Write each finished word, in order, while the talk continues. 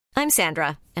I'm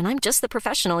Sandra, and I'm just the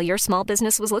professional your small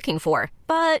business was looking for.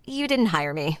 But you didn't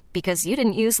hire me because you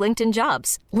didn't use LinkedIn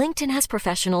Jobs. LinkedIn has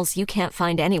professionals you can't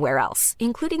find anywhere else,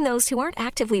 including those who aren't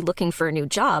actively looking for a new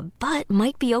job, but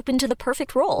might be open to the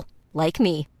perfect role, like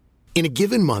me. In a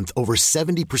given month, over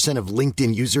 70% of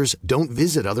LinkedIn users don't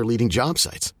visit other leading job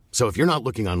sites. So if you're not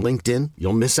looking on LinkedIn,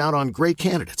 you'll miss out on great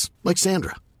candidates like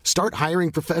Sandra. Start hiring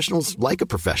professionals like a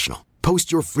professional.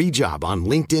 Post your free job on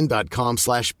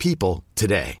linkedin.com/people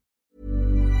today.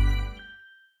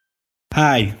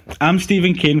 Hi, I'm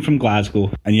Stephen Kane from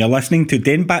Glasgow, and you're listening to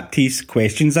Dane Baptiste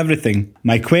Questions Everything.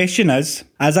 My question is,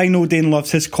 as I know Dane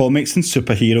loves his comics and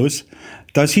superheroes,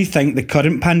 does he think the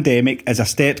current pandemic is a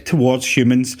step towards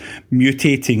humans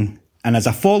mutating? And as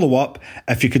a follow-up,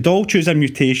 if you could all choose a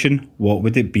mutation, what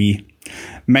would it be?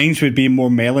 Mine's would be more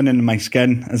melanin in my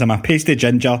skin, as I'm a pasty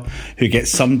ginger who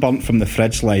gets sunburnt from the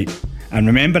fridge light. And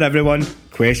remember everyone,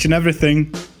 question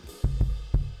everything.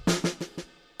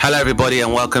 Hello everybody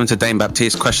and welcome to Dane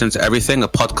Baptiste Questions Everything, a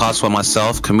podcast for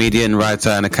myself, comedian, writer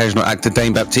and occasional actor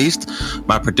Dane Baptiste,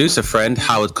 my producer friend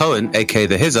Howard Cohen, aka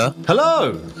The Hizzer.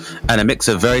 Hello! And a mix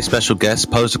of very special guests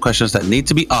pose the questions that need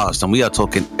to be asked, and we are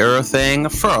talking everything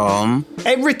from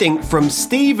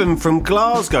Stephen from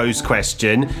Glasgow's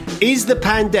question, is the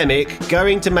pandemic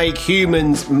going to make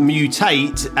humans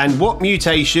mutate, and what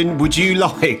mutation would you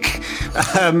like?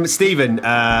 Stephen,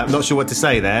 I'm not sure what to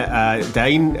say there.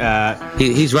 Dane?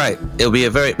 He's right. It'll be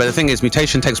but the thing is,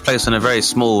 mutation takes place on a very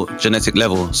small genetic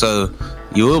level. So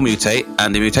you will mutate,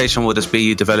 and the mutation will just be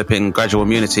you developing gradual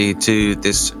immunity to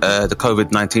this, the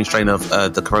COVID-19 strain of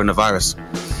the coronavirus.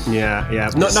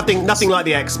 Yeah. Nothing like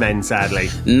the X-Men, sadly.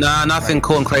 Nah, nothing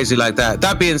cool and crazy like that.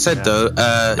 That being said, though,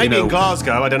 maybe in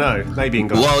Glasgow, I don't know. Maybe in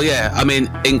Glasgow. Well, yeah. I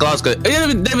mean, in Glasgow,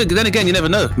 then again, you never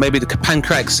know. Maybe the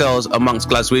pancreatic cells amongst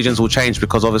Glaswegians will change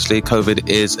because obviously COVID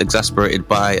is exacerbated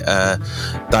by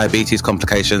diabetes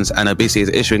complications, and obesity is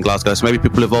an issue in Glasgow. So maybe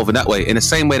people evolve in that way, in the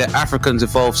same way that Africans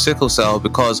evolve sickle cell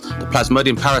because the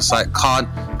Plasmodium parasite can't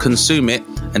consume it,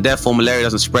 and therefore malaria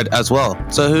doesn't spread as well.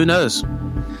 So who knows?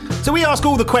 So we ask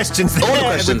all the questions there. All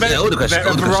the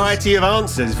questions. Variety of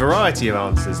answers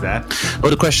there. All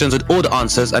the questions with all the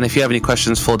answers. And if you have any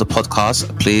questions for the podcast,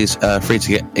 please free to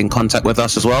get in contact with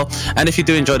us as well. And if you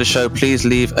do enjoy the show, please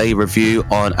leave a review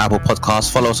on Apple Podcasts.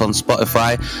 Follow us on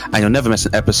Spotify and you'll never miss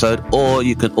an episode. Or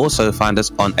you can also find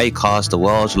us on Acast, the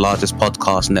world's largest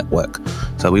podcast network.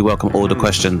 So we welcome all the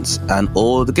questions and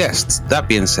all the guests. That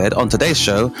being said, on today's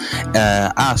show,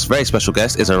 our very special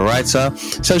guest is a writer,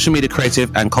 social media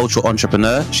creative and cultural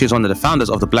entrepreneur. She is one of the founders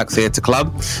of the Black Theatre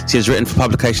Club. She has written for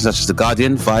publications such as The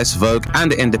Guardian, Vice, Vogue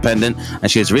and The Independent, and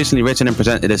she has recently written and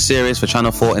presented a series for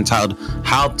Channel 4 entitled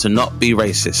How to Not Be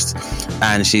Racist,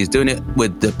 and she's doing it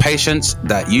with the patience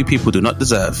that you people do not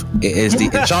deserve. It is the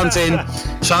enchanting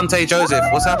Shante Joseph.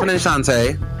 What's happening,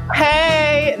 Shante?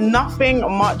 Hey, nothing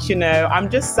much, I'm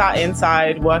just sat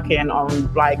inside working on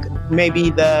maybe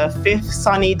the 5th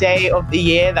sunny day of the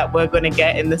year that we're going to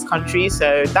get in this country.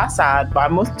 So that's sad, but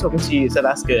I'm also talking to you, so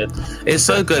that's good. It's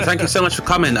so good. Thank you so much for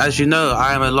coming. As you know,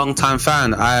 I am a long-time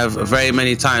fan. I have very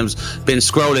many times been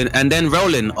scrolling and then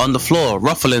rolling on the floor,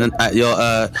 ruffling at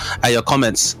your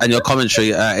comments and your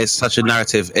commentary. It's such a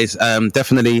narrative. It's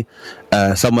definitely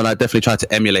someone I definitely try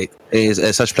to emulate.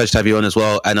 It's such a pleasure to have you on as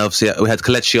well. And obviously we had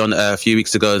Kelechi on a few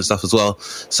weeks ago and stuff as well.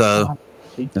 So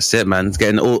that's it, man. It's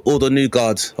getting all the new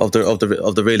guard of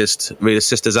the realist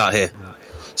sisters out here.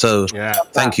 So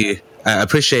thank you. I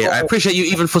appreciate you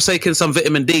even forsaking some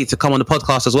vitamin D to come on the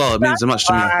podcast as well. It means so much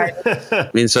to me.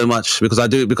 It means so much because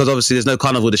obviously there's no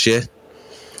carnival this year.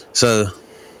 So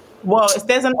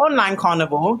there's an online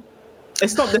carnival.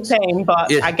 It's not the same,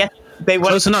 but I guess they were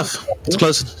close enough. It's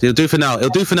close. It'll do for now.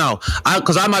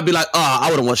 Because I might be like, I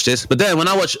wouldn't watch this. But then when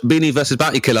I watch Beanie versus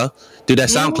Bounty Killer do their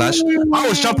sound clash, I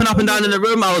was jumping up and down in the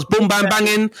room. I was boom, bang,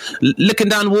 banging, licking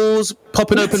down walls,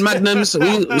 popping open magnums.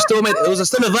 We still made it.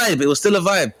 It was still a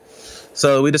vibe.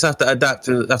 So we just have to adapt.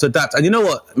 And you know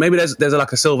what? Maybe there's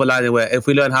like a silver lining where if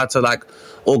we learn how to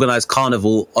organize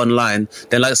carnival online,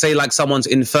 then say someone's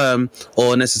infirm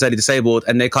or necessarily disabled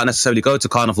and they can't necessarily go to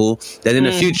carnival, then in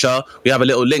the future we have a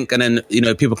little link and then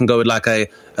people can go with a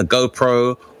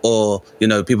GoPro, or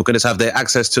people can just have their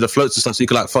access to the floats and stuff, so you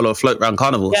can follow a float around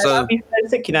carnival. So that'd be so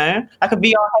sick, like a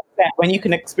VR headset when you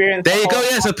can experience. There you go.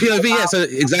 Yeah, so POV. Yeah, so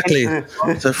exactly.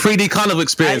 So 3D carnival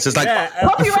experience is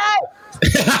copyright.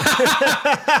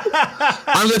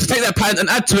 I'm going to take that pint and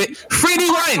add to it 3D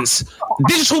wines,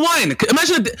 digital wine.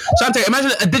 Imagine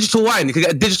a digital wine. You could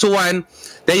get a digital wine.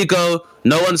 There you go.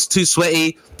 No one's too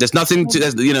sweaty. There's nothing.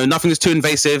 Nothing is too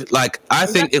invasive. Like, I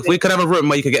think if we could have a room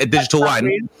where you could get a digital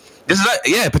wine. This is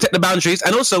protect the boundaries.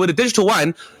 And also with a digital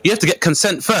wine, you have to get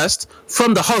consent first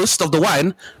from the host of the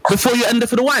wine before you enter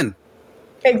for the wine.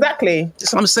 Exactly.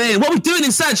 That's what I'm saying. What are we doing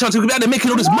inside, Shanti? We're out there making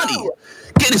all this money,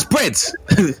 getting this bread.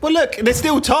 Well, look, there's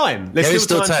still time. There's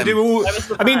still time to do all.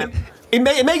 I mean,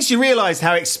 it makes you realise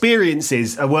how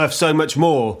experiences are worth so much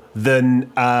more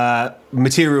than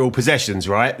material possessions,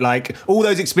 right? Like all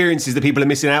those experiences that people are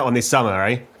missing out on this summer,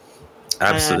 eh?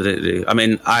 Absolutely. I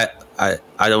mean, I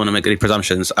don't want to make any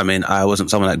presumptions. I mean, I wasn't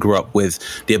someone that grew up with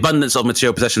the abundance of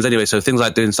material possessions anyway. So things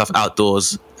like doing stuff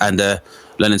outdoors and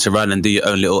learning to run and do your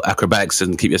own little acrobatics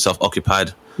and keep yourself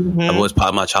occupied. I've always part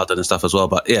of my childhood and stuff as well.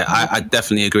 But yeah, I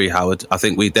definitely agree, Howard. I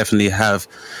think we definitely have,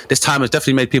 this time has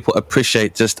definitely made people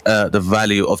appreciate just the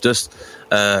value of just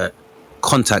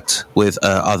contact with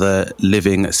other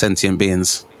living sentient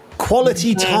beings.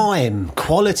 Quality time,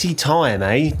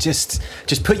 eh? Just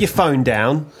put your phone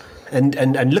down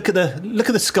and look at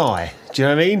the sky. Do you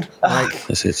know what I mean? Like,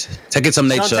 that's it. Take in some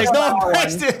nature. Not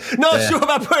sure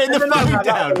about putting the phone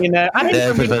down. You know, I don't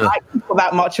even really like people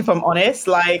that much, if I'm honest.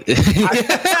 Like,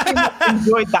 I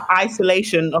enjoyed the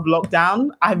isolation of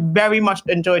lockdown. I very much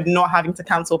enjoyed not having to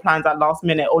cancel plans at last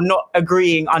minute or not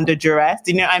agreeing under duress.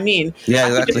 Do you know what I mean?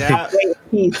 Yeah, exactly.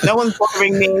 No one's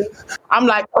bothering me. I'm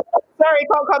like, sorry,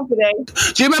 can't come today.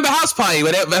 Do you remember House Party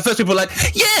where at first people were like,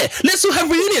 yeah, let's all have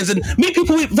reunions and meet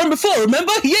people from before,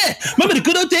 remember? Yeah. Remember the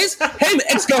good old days? Hey, my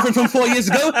ex-girlfriend from 4 years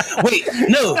ago. Wait,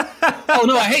 no. Oh,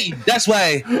 no, I hate you. That's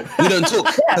why we don't talk.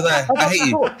 I hate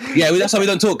you. Yeah, that's why we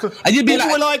don't talk. And you'd be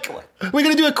like... We're like, we're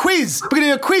going to do a quiz. We're going to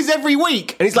do a quiz every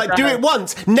week. And it's like, do it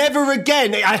once, never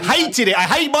again. I hated it. I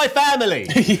hate my family.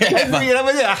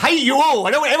 I hate you all.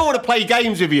 I don't ever want to play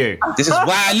games with you. This is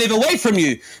why I live away from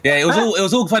you. Yeah, it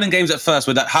was all fun and games at first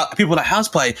with that people like House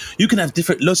Party. You can have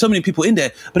so many people in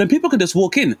there, but then people can just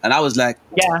walk in. And I was like,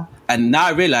 yeah. And now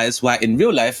I realize why in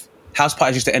real life, house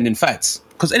parties used to end in fights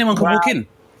because anyone can walk in.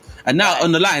 And now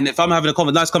on the line, if I'm having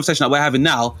a nice conversation like we're having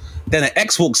now, then an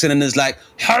ex walks in and is like,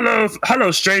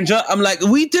 hello, stranger. I'm like,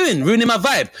 what are you doing? Ruining my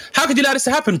vibe. How could you allow this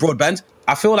to happen, broadband?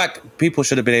 I feel like people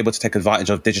should have been able to take advantage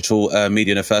of digital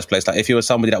media in the first place. Like if you were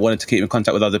somebody that wanted to keep in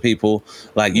contact with other people,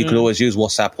 like you could always use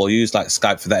WhatsApp or use like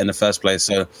Skype for that in the first place.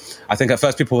 So I think at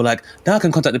first people were like, now I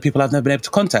can contact the people I've never been able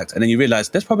to contact. And then you realize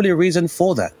there's probably a reason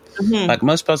for that. Like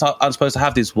most people aren't supposed to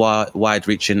have these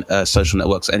wide-reaching social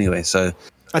networks anyway. So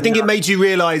I think it made you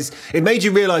realise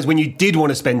when you did want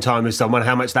to spend time with someone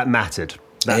how much that mattered.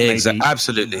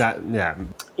 Absolutely. Yeah,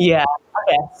 I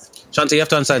guess. Shanti, you have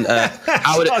to understand,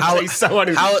 Howard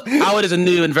is a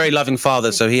new and very loving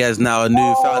father, so he has now a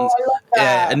newfound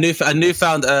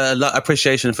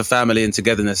appreciation for family and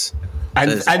togetherness.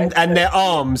 And their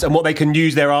arms and what they can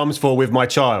use their arms for with my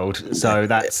child. So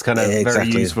that's kind of very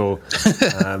useful.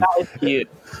 That is cute.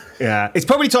 Yeah, it's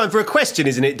probably time for a question,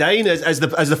 isn't it, Dane? As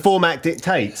the format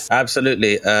dictates.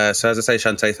 Absolutely. So as I say,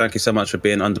 Shantae, thank you so much for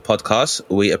being on the podcast.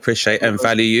 We appreciate and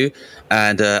value you.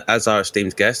 And as our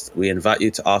esteemed guest, we invite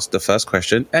you to ask the first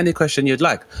question, any question you'd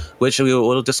like, which we will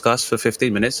all discuss for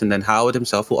 15 minutes, and then Howard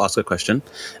himself will ask a question,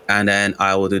 and then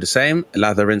I will do the same.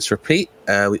 Lather, rinse, repeat.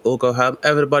 We all go home.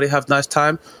 Everybody have a nice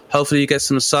time. Hopefully you get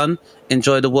some sun.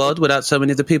 Enjoy the world without so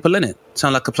many of the people in it.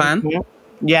 Sound like a plan?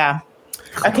 Mm-hmm. Yeah.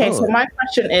 Okay, so my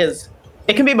question is,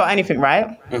 it can be about anything,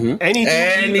 right? Mm-hmm.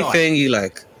 Anything you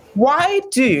like. Why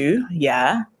do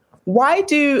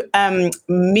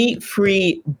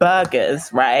meat-free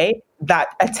burgers, right, that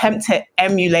attempt to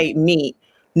emulate meat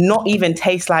not even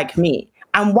taste like meat?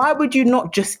 And why would you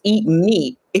not just eat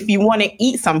meat if you want to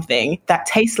eat something that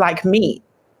tastes like meat?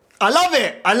 I love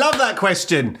it. I love that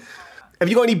question. Have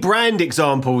you got any brand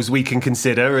examples we can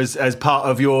consider as part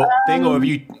of your thing, or have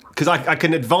you? Because I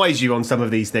can advise you on some of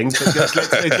these things. But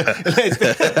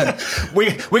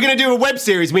we're going to do a web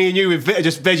series, me and you, with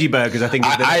just veggie burgers. I think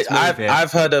is the next move here.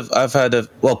 I've heard of.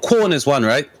 Well, corn is one,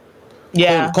 right?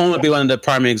 Yeah, corn would be one of the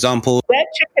primary examples. Their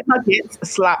chicken nuggets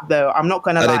slap, though. I'm not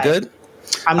going to lie. Are they good?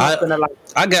 I'm not going to lie.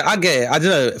 I get it. I don't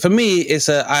know. For me, it's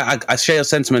I share your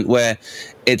sentiment where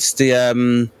it's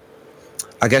the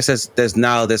I guess there's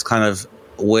now this kind of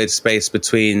weird space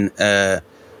between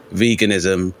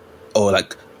veganism, or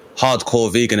like hardcore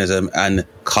veganism, and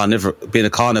being a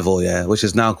carnivore, which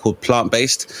is now called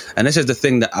plant-based. And this is the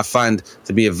thing that I find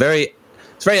to be a very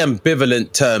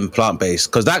ambivalent term,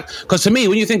 plant-based, because to me,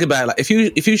 when you think about it, like if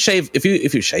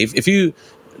you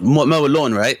mow a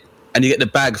lawn, right, and you get the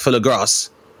bag full of grass,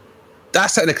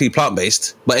 that's technically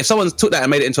plant-based. But if someone took that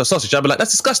and made it into a sausage, I'd be like,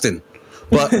 that's disgusting.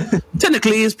 But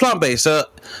technically, it's plant-based. So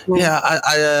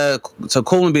so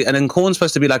corn would be, and then corn's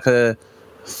supposed to be like a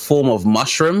form of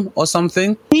mushroom or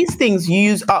something. These things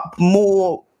use up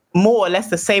more or less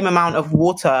the same amount of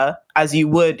water as you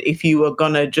would if you were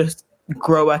gonna just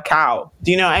grow a cow.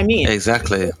 Do you know what I mean?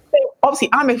 Exactly. Obviously,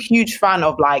 I'm a huge fan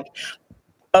of like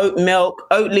oat milk.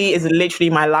 Oatly is literally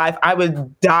my life. I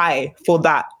would die for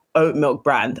that oat milk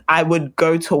brand. I would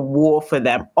go to war for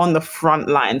them on the front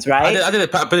lines, right? I did a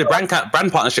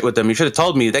brand partnership with them. You should have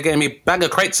told me. They're getting me a bag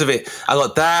of crates of it. I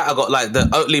got that. I got like the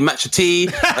Oatly matcha tea.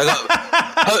 I got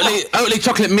Oatly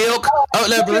chocolate milk.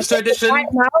 Oatly barista edition. Right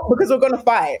now, because we're gonna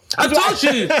fight. I told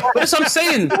you. That's what I'm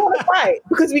saying. We're gonna fight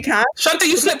because we can. Shanti,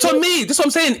 you slept on me. That's what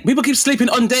I'm saying. People keep sleeping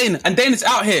on Dane, and Dane is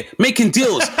out here making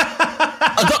deals,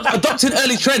 adopting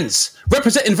early trends,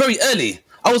 representing very early.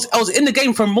 I was in the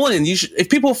game from morning. If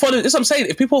people follow, this is what I'm saying.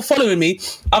 If people are following me,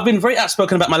 I've been very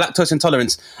outspoken about my lactose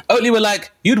intolerance. Oatly were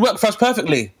like, you'd work for us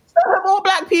perfectly. So have all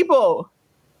black people.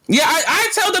 Yeah,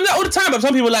 I tell them that all the time. But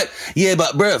some people are like, yeah,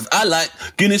 but bruv, I like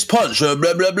Guinness Punch or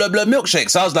blah, blah, blah, blah,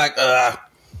 milkshakes. So I was like,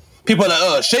 people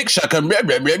are like, Shake Shack and blah,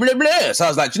 blah, blah, blah, blah. So I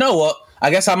was like, you know what? I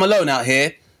guess I'm alone out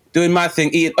here doing my thing,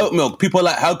 eating oat milk. People are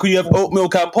like, how could you have oat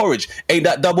milk and porridge? Ain't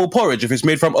that double porridge if it's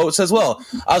made from oats as well?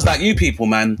 I was like, you people,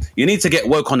 man, you need to get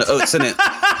woke on the oats, innit?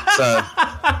 So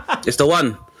it's the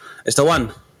one. It's the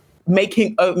one.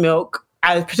 Making oat milk,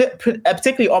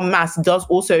 particularly en masse, does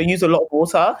also use a lot of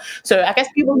water. So I guess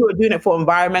people who are doing it for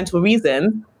environmental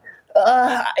reasons,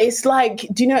 it's like,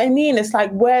 do you know what I mean? It's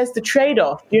like, where's the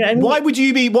trade-off? Do you know what I mean?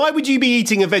 Why would you be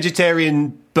eating a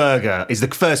vegetarian burger? Is the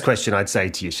first question I'd say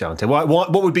to you, Shante.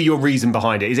 What would be your reason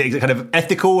behind it? Is it kind of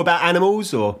ethical about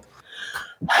animals, or?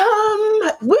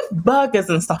 With burgers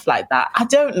and stuff like that, I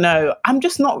don't know. I'm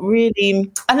just not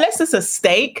really, unless it's a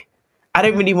steak, I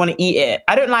don't really want to eat it.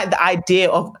 I don't like the idea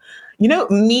of,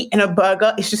 meat in a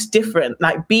burger. It's just different.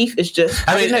 Like beef is just,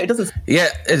 I don't know, it doesn't. Yeah,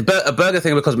 it's a burger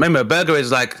thing, because remember, a burger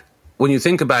is like, when you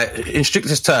think about it, in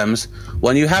strictest terms,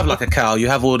 when you have like a cow, you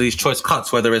have all these choice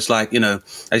cuts, whether it's like, as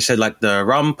you said, like the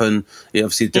rump and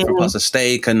obviously different parts of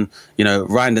steak and,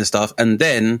 rind and stuff. And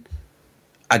then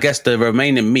I guess the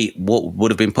remaining meat would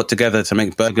have been put together to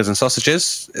make burgers and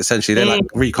sausages. Essentially, they're like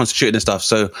reconstituted and stuff.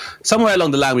 So somewhere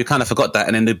along the line, we kind of forgot that.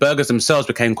 And then the burgers themselves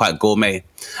became quite gourmet.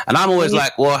 And I'm always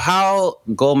like, well, how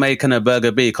gourmet can a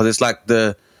burger be? Because it's like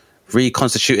the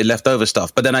reconstituted leftover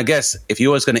stuff. But then I guess if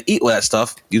you was going to eat all that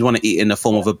stuff, you'd want to eat in the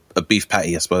form of a beef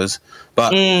patty, I suppose.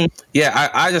 But yeah,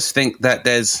 I just think that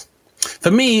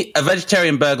for me, a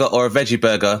vegetarian burger or a veggie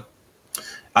burger,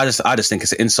 I just think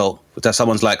it's an insult that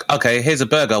someone's like, okay, here's a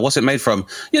burger. What's it made from?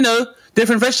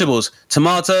 Different vegetables,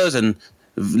 tomatoes and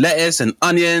lettuce and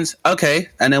onions. Okay.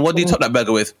 And then what do you top that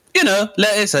burger with?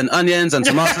 Lettuce and onions and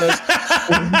tomatoes.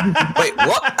 Wait,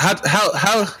 what?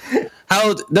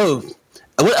 How, no.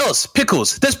 What else?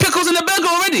 Pickles. There's pickles in the burger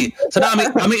already. So now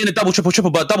I'm eating a double,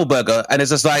 triple double burger, and it's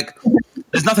just like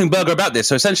there's nothing burger about this.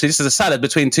 So essentially, this is a salad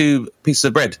between two pieces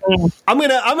of bread. I'm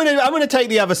gonna take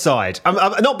the other side. I'm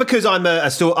not because I'm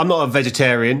not a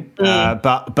vegetarian,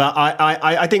 but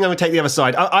I think I'm gonna take the other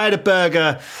side. I had a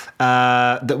burger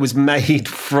that was made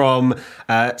from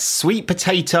sweet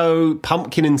potato,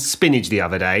 pumpkin, and spinach the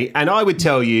other day, and I would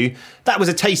tell you that was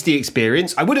a tasty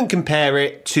experience. I wouldn't compare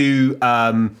it to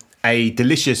a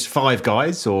delicious Five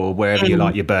Guys or wherever you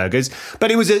like your burgers,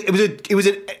 but it was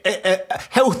a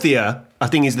healthier, I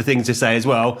think is the thing to say as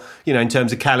well, in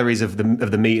terms of calories of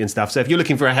the meat and stuff. So if you're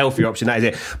looking for a healthier option, that is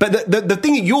it. But the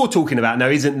thing that you're talking about now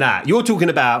isn't that. You're talking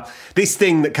about this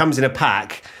thing that comes in a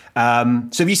pack.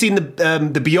 So have you seen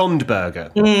the Beyond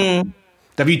Burger?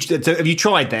 Have you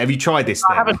tried that? Have you tried this thing?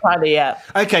 I haven't tried it yet.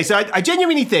 Okay, so I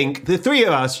genuinely think the three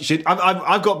of us should...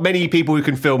 I've got many people who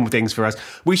can film things for us.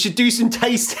 We should do some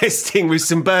taste testing with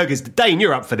some burgers. Dane,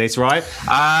 you're up for this, right?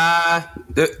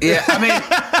 Yeah, I mean,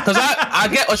 because I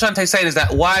get what Shantae's saying is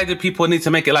that why do people need to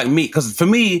make it like meat? Because for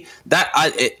me, that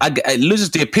it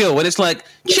loses the appeal when it's like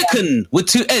chicken with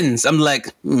two ends. I'm like,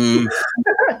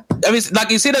 I mean, like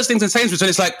you see those things in Sainsbury's, and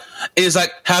it's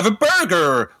like have a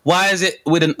burger. Why is it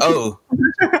with an O?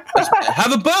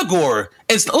 Have a burger.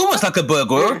 It's almost like a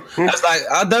burger. It's like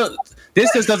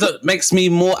This just makes me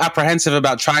more apprehensive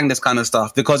about trying this kind of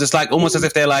stuff, because it's like almost as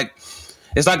if they're like.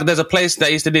 It's like there's a place that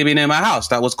used to be near my house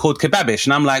that was called Kebabish,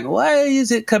 and I'm like, why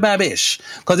is it Kebabish?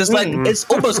 Because it's like it's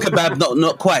almost kebab,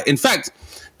 not quite. In fact,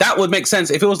 that would make sense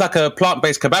if it was like a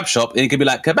plant-based kebab shop, and it could be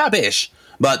like Kebabish.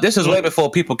 But this was way before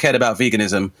people cared about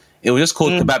veganism. It was just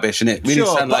called kebabish, and it really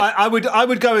sounded like... I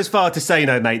would go as far to say,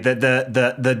 no, mate, that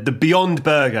the Beyond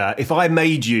Burger, if I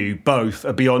made you both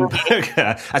a Beyond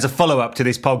Burger as a follow-up to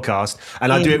this podcast,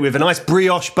 and I do it with a nice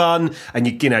brioche bun, and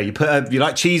you put you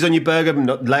like cheese on your burger,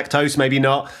 not lactose, maybe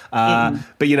not,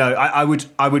 but I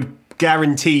would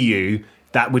guarantee you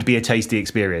that would be a tasty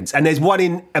experience. And there's one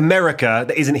in America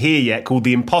that isn't here yet called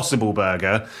the Impossible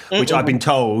Burger, which I've been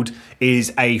told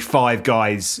is a Five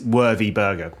Guys worthy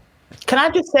burger. Can I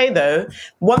just say, though,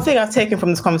 one thing I've taken from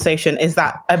this conversation is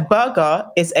that a burger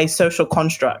is a social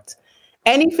construct.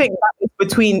 Anything that is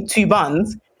between two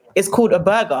buns is called a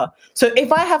burger. So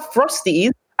if I have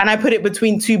Frosties and I put it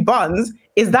between two buns,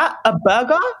 is that a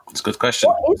burger? It's a good question.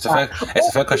 It's a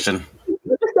fair question.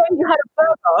 You're just saying you had a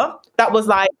burger that was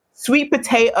like sweet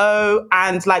potato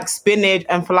and like spinach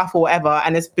and falafel, whatever,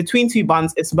 and it's between two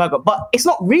buns, it's a burger. But it's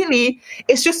not really,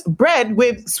 it's just bread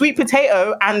with sweet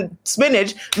potato and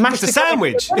spinach mashed together.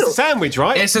 It's a sandwich,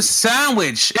 right? It's a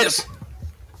sandwich.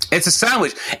 It's a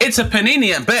sandwich. It's a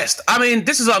panini at best. I mean,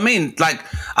 this is what I mean. Like,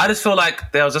 I just feel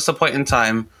like there was just a point in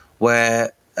time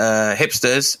where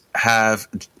hipsters have,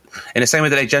 in the same way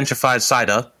that they gentrified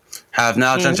cider, have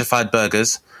now gentrified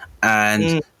burgers.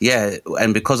 And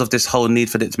and because of this whole need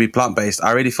for it to be plant-based,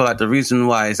 I really feel like the reason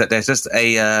why is that there's just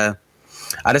I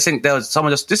just think there was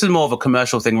someone this is more of a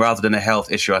commercial thing rather than a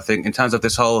health issue, I think, in terms of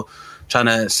this whole trying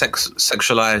to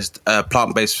sexualize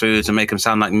plant-based foods and make them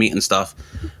sound like meat and stuff.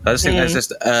 I just think there's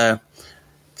just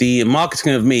the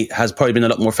marketing of meat has probably been a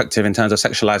lot more effective in terms of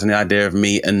sexualizing the idea of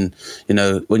meat. And,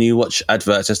 when you watch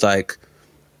adverts, it's like,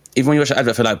 even when you watch an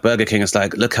advert for like Burger King, it's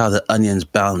like, look how the onions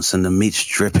bounce and the meat's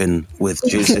dripping with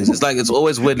juices. It's like, it's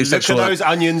always weirdly sexual. Look at those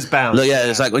onions bounce. Look,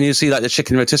 it's like when you see like the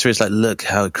chicken rotisserie, it's like, look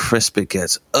how crisp it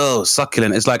gets. Oh,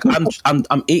 succulent. It's like,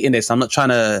 I'm eating this. I'm not trying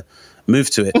to move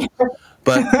to it.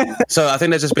 But so I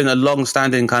think there's just been a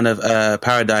long-standing kind of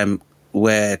paradigm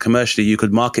where commercially you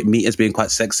could market meat as being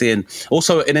quite sexy and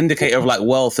also an indicator of like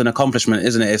wealth and accomplishment,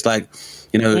 isn't it? It's like,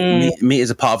 meat is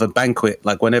a part of a banquet.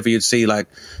 Like whenever you'd see like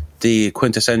the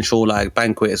quintessential like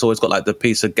banquet, it's always got like the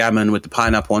piece of gammon with the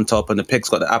pineapple on top and the pig's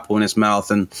got the apple in its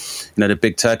mouth and the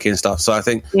big turkey and stuff. So I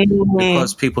think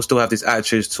because people still have these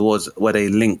attitudes towards where they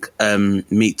link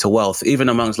meat to wealth, even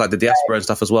amongst like the diaspora and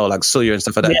stuff as well, like suya and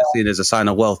stuff like that, seen as a sign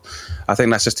of wealth. I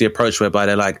think that's just the approach whereby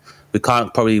they're like, we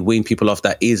can't probably wean people off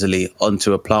that easily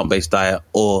onto a plant-based diet,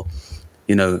 or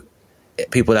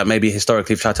people that maybe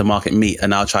historically have tried to market meat are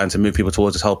now trying to move people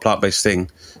towards this whole plant-based thing.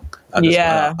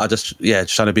 Just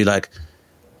trying to be like,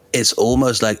 it's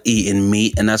almost like eating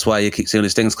meat, and that's why you keep seeing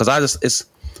these things. Because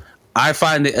I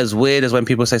find it as weird as when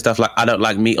people say stuff like, I don't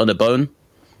like meat on the bone.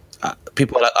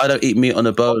 People are like, I don't eat meat on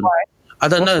the bone. I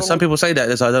don't know. Some people say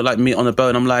that. I don't like meat on the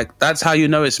bone. I'm like, that's how you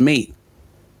know it's meat.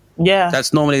 Yeah.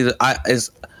 That's normally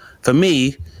for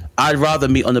me. I'd rather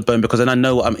meat on the bone because then I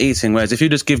know what I'm eating. Whereas if you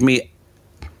just give me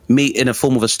meat in a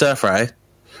form of a stir fry,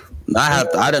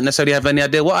 I don't necessarily have any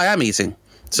idea what I am eating.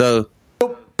 So,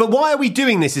 but why are we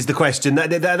doing this is the question.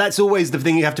 That's always the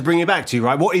thing you have to bring it back to,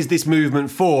 right? What is this movement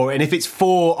for? And if it's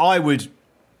for, I would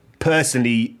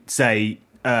personally say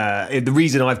the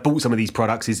reason I've bought some of these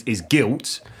products is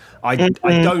guilt. I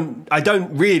don't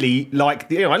really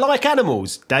like I like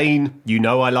animals. Dane,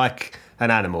 I like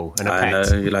an animal and a pet. I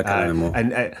know you like an animal.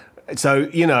 And so,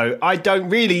 I don't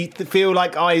really feel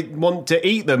like I want to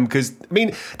eat them because, I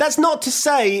mean, that's not to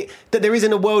say that there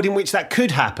isn't a world in which that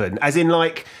could happen. As in,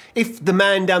 like, if the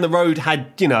man down the road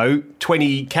had,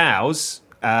 20 cows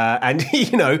and,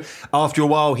 after a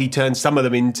while he turned some of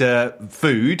them into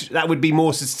food, that would be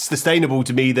more sustainable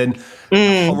to me than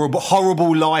a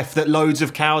horrible life that loads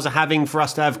of cows are having for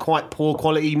us to have quite poor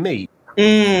quality meat.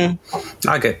 I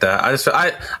get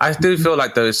that. I do feel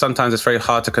like though sometimes it's very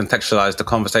hard to contextualize the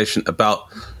conversation about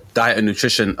diet and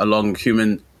nutrition along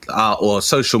human or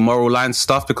social moral lines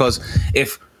stuff, because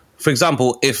if, for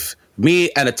example, if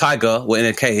me and a tiger were in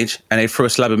a cage and they threw a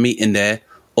slab of meat in there,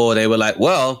 or they were like,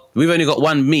 well, we've only got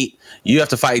one meat, you have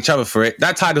to fight each other for it,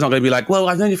 that tiger's not going to be like, well,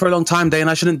 I've known you for a long time, Dane,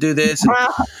 I shouldn't do this.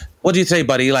 What do you say,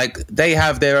 buddy? Like, they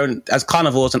have their own, as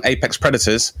carnivores and apex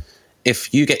predators,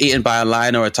 if you get eaten by a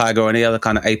lion or a tiger or any other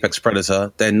kind of apex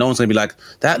predator, then no one's going to be like,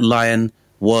 that lion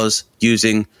was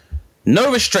using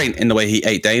no restraint in the way he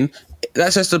ate, Dane.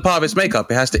 That's just a part of its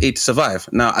makeup. It has to eat to survive.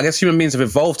 Now, I guess human beings have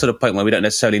evolved to the point where we don't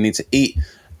necessarily need to eat,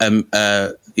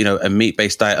 a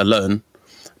meat-based diet alone.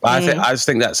 But I just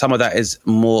think that some of that is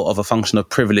more of a function of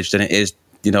privilege than it is,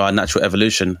 our natural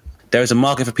evolution. There is a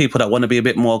market for people that want to be a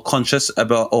bit more conscious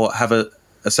about or have a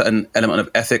certain element of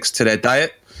ethics to their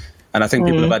diet. And I think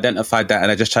people have identified that and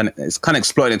they're just it's kind of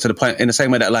exploiting it to the point in the same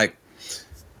way that, like,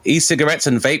 e-cigarettes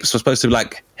and vapes were supposed to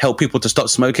like help people to stop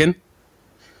smoking.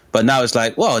 But now it's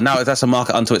like, well, now that's a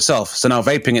market unto itself. So now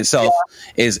vaping itself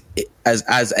is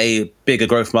as a bigger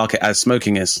growth market as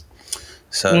smoking is.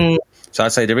 So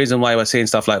I'd say the reason why we're seeing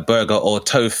stuff like burger or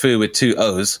tofu with 2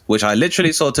 O's, which I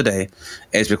literally saw today,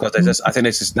 is because I think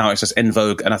this is now it's just in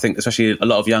vogue. And I think especially a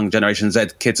lot of young Generation Z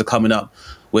kids are coming up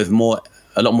with a lot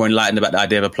more enlightened about the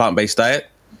idea of a plant-based diet.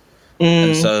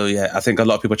 And so, I think a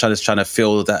lot of people are just trying to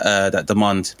fill that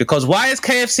demand. Because why is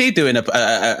KFC doing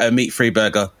a meat-free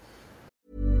burger?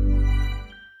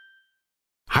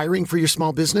 Hiring for your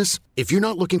small business? If you're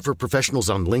not looking for professionals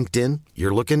on LinkedIn,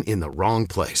 you're looking in the wrong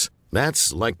place.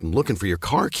 That's like looking for your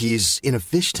car keys in a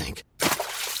fish tank.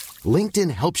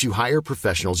 LinkedIn helps you hire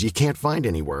professionals you can't find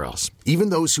anywhere else, even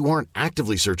those who aren't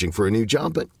actively searching for a new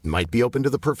job but might be open to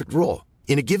the perfect role.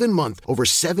 In a given month, over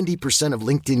 70% of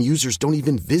LinkedIn users don't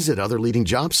even visit other leading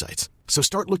job sites. So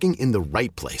start looking in the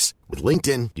right place. With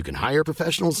LinkedIn, you can hire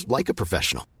professionals like a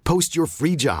professional. Post your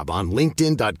free job on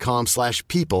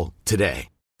linkedin.com/people today.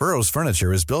 Burrow's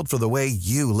furniture is built for the way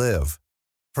you live.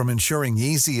 From ensuring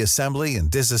easy assembly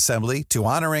and disassembly to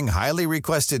honoring highly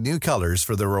requested new colors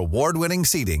for their award-winning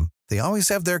seating, they always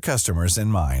have their customers in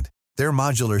mind. Their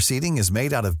modular seating is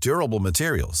made out of durable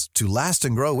materials to last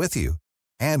and grow with you.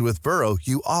 And with Burrow,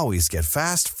 you always get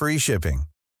fast, free shipping.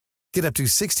 Get up to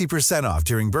 60% off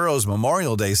during Burrow's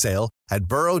Memorial Day sale at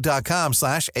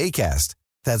burrow.com/ACAST.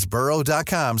 That's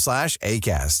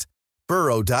burrow.com/ACAST.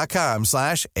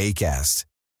 burrow.com/ACAST.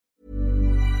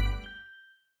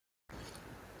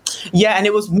 Yeah, and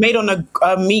it was made on a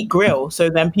meat grill, so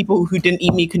then people who didn't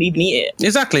eat meat couldn't even eat it.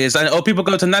 Exactly. Or people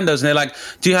go to Nando's and they're like,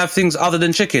 do you have things other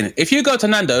than chicken? If you go to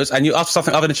Nando's and you ask for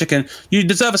something other than chicken, you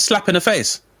deserve a slap in the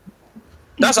face.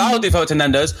 That's what I would do if I went to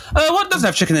Nando's. What doesn't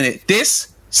have chicken in it? This?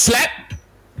 Slap?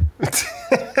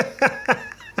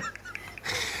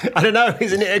 I don't know,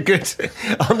 isn't it are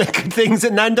there good things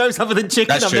at Nando's other than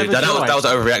chicken? That's true. That was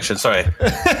an overreaction, sorry.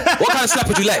 What kind of slap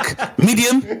would you like?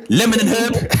 Medium? Lemon and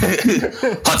herb?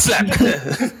 Hot slap?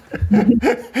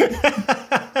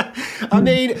 I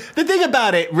mean, the thing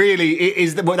about it really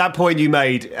is that point you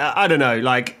made, I don't know,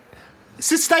 like,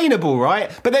 sustainable, right?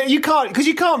 But then you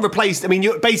can't replace, I mean,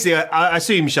 you're basically, I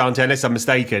assume, Shantae, unless I'm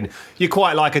mistaken, you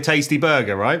quite like a tasty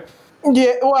burger, right?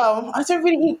 Yeah, well, I don't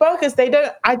really eat burgers. They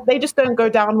just don't go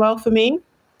down well for me.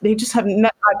 They just have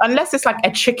unless it's like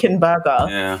a chicken burger.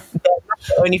 Yeah, that's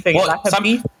the only thing. Like a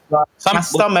beef burger, my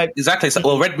stomach. Exactly.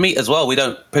 Well, red meat as well. We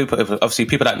don't. Obviously,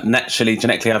 people that naturally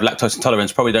genetically have lactose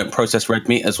intolerance probably don't process red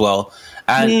meat as well.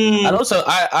 And also,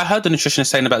 I heard the nutritionist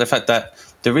saying about the fact that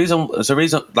the reason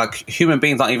like human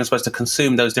beings aren't even supposed to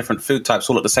consume those different food types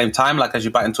all at the same time, like as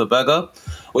you bite into a burger,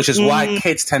 which is why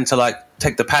kids tend to like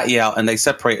take the patty out and they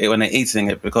separate it when they're eating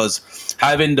it, because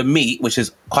having the meat, which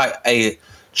is quite a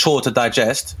chore to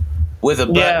digest, with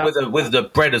the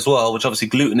bread as well, which obviously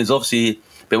gluten is obviously a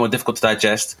bit more difficult to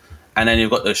digest, and then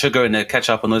you've got the sugar and the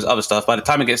ketchup and those other stuff. By the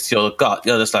time it gets to your gut,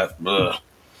 you're just like, ugh.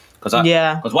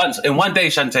 Because once in one day,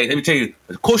 Shantae, let me tell you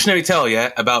a cautionary tale,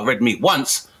 about red meat.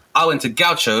 Once I went to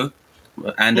Gaucho,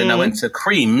 and then I went to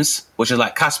Creams, which is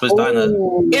like Casper's Diner.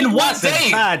 In one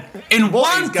day. In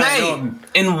one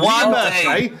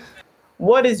day.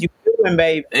 What is you doing,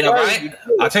 babe? Yeah, right?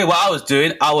 I'll tell you what I was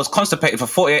doing. I was constipated for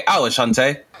 48 hours,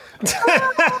 Shantae.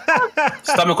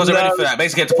 Stomach wasn't ready for that.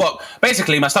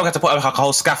 Basically, my stomach had to put up like a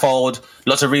whole scaffold,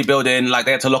 lots of rebuilding. Like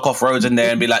they had to lock off roads in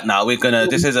there and be like, "No, we're gonna.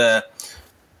 This is a.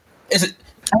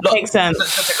 Makes sense.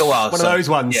 It's gonna take a while. One of those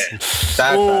ones. Yeah.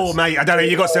 Mate, I don't know.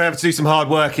 You got to have to do some hard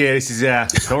work here. This is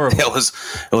it's horrible. It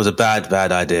was a bad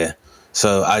idea.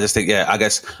 So I just think, I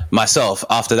guess myself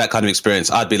after that kind of experience,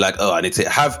 I'd be like, I need to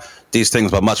have these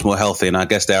things, but much more healthy. And I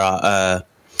guess there are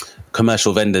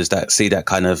commercial vendors that see that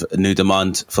kind of new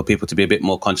demand for people to be a bit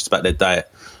more conscious about their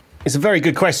diet. It's a very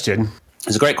good question.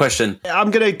 It's a great question.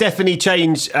 I'm going to definitely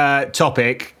change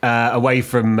topic away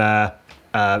from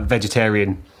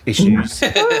vegetarian issues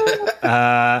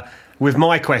with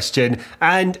my question.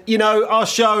 And, our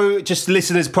show, just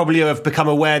listeners probably have become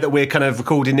aware that we're kind of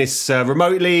recording this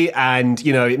remotely. And,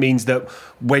 it means that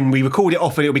when we record it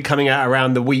often, it'll be coming out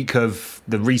around the week of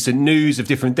the recent news of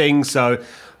different things. So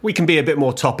we can be a bit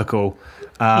more topical.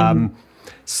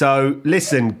 So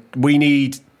listen, we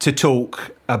need to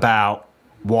talk about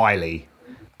Wiley.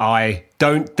 I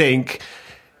don't think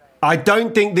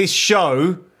this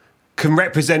show can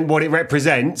represent what it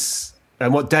represents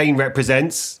and what Dane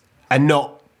represents and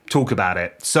not talk about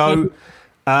it. So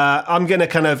I'm going to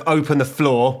kind of open the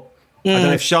floor. I don't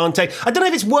know if Shantae... I don't know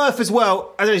if it's worth as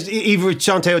well... I don't know, either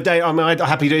Shantae or Dane... I'm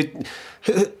happy to...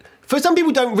 for some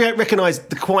people don't recognise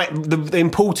the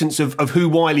importance of who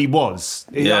Wiley was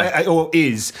or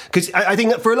is, because I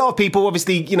think that for a lot of people,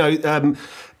 obviously, with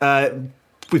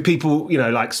people,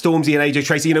 like Stormzy and AJ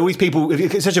Tracey, all these people,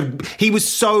 he was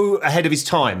so ahead of his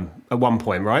time at one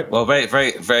point, right? Well, very,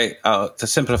 very, very, to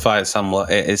simplify it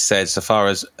somewhat, it is said so far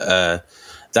as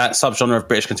that subgenre of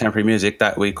British contemporary music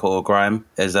that we call grime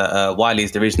is that Wiley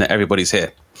is the reason that everybody's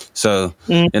here. So,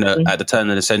 at the turn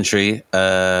of the century,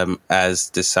 as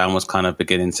this sound was kind of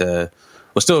beginning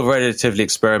was still relatively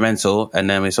experimental, and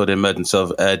then we saw the emergence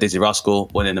of Dizzy Rascal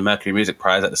winning the Mercury Music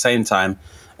Prize at the same time,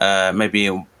 maybe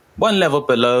one level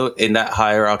below in that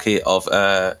hierarchy of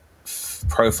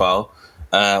profile.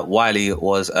 Wiley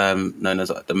was known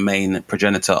as the main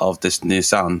progenitor of this new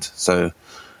sound. So,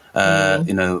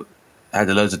 had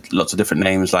lots of different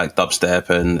names like dubstep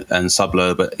and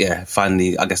sublo, but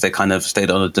finally, I guess they kind of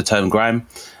stayed on the term grime,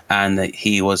 and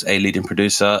he was a leading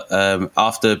producer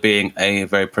after being a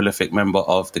very prolific member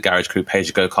of the garage crew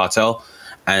Page Go Cartel,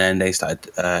 and then they started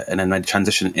and then made the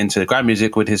transition into the grime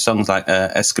music with his songs like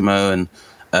Eskimo and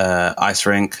Ice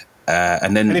Rink.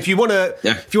 And if you want to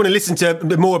listen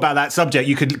to more about that subject,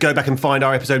 you could go back and find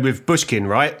our episode with Bushkin,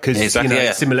 right? Because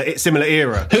similar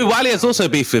era. Who Wiley has also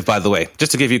beefed with, by the way,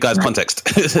 just to give you guys context.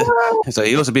 So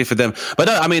he also beefed with them. But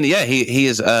no, I mean, he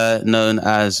is known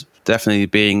as definitely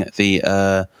being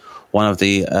the one of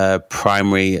the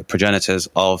primary progenitors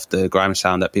of the grime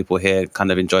sound that people here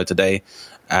kind of enjoy today,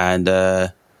 And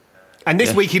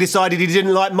this week he decided he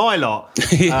didn't like my lot,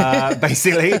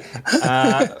 basically,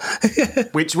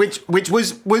 which was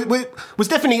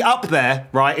definitely up there,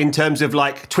 right, in terms of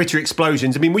like Twitter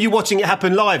explosions. I mean, were you watching it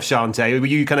happen live, Shantae? Were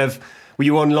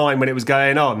you online when it was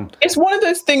going on? It's one of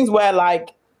those things where,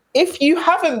 like, if you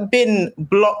haven't been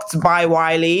blocked by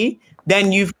Wiley,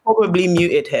 then you've probably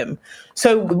muted him.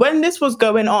 So when this was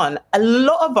going on, a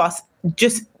lot of us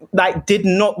just like did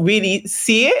not really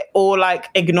see it or like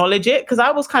acknowledge it, because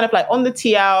I was kind of like on the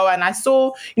TL and I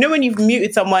saw, when you've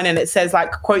muted someone and it says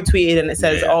like quote tweeted and it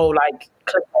says like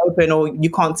click open or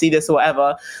you can't see this or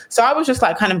whatever. So I was just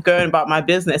like kind of going about my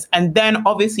business, and then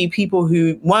obviously people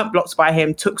who weren't blocked by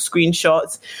him took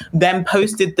screenshots, then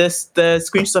posted the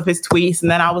screenshots of his tweets, and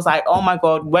then I was like, oh my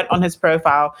god, went on his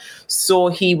profile, saw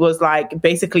he was like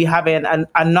basically having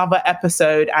another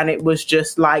episode, and it was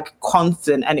just like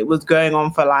constant, and it was going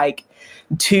on for like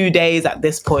 2 days at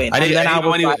this point.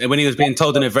 When he was being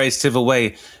told in a very civil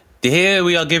way, here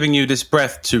we are giving you this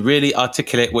breath to really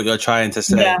articulate what you're trying to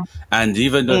say. Yeah. And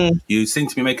even though you seem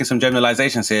to be making some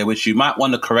generalizations here, which you might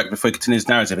want to correct before you continue this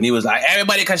narrative. And he was like,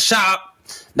 everybody can shut up.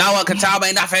 No one can tell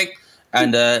me nothing.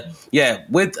 And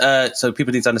so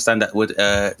people need to understand that with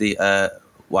the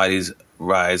Wiley's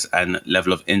rise and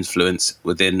level of influence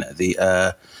within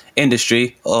the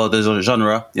industry or the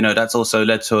genre, that's also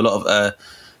led to a lot of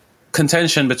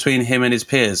contention between him and his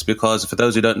peers. Because for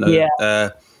those who don't know,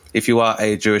 if you are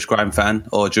a Jewish grime fan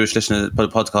or Jewish listener to the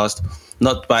podcast,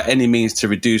 not by any means to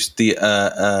reduce the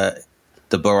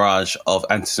barrage of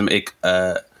anti-Semitic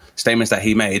statements that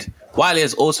he made, Wiley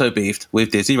has also beefed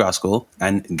with Dizzy Rascal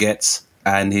and Getz,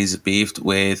 and he's beefed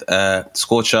with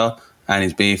Scorcher, and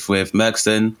he's beefed with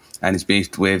Merkston, and he's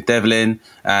beefed with Devlin,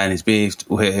 and he's beefed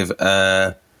with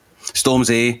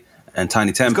Stormzy and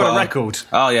Tiny Temper. He's got a record.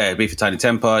 Oh, yeah, beefed with Tiny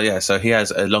Temper. Yeah, so he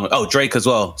has a long... Oh, Drake as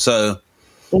well. So,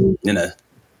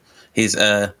 he's...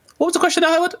 what was the question,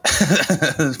 Howard?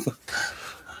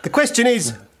 The question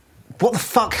is, what the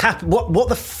fuck happened? What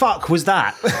the fuck was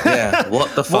that? Yeah,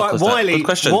 what the fuck was Wiley, that? Good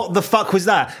question. What the fuck was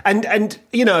that? And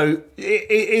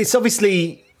it's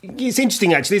obviously... It's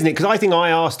interesting, actually, isn't it? Because I think I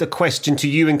asked a question to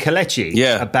you and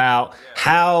Kelechi about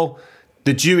how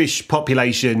the Jewish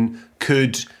population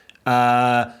could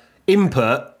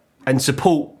input and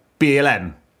support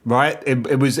BLM, right?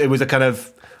 It was a kind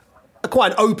of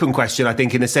quite an open question, I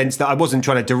think, in the sense that I wasn't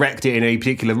trying to direct it in a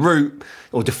particular route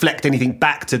or deflect anything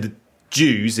back to the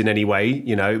Jews in any way.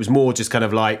 It was more just kind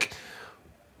of like,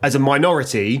 as a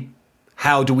minority,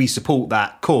 how do we support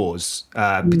that cause?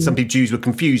 Some Jews were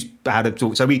confused how to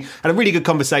talk. So we had a really good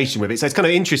conversation with it. So it's kind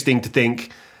of interesting to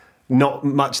think, not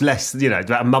much less,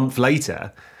 about a month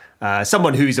later,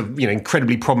 someone who's an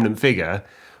incredibly prominent figure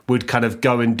would kind of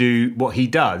go and do what he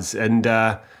does. And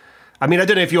I don't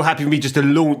know if you're happy with me just to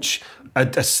launch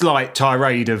a slight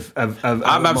tirade of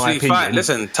I'm absolutely fine.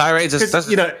 Listen, tirades,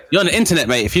 you're on the internet,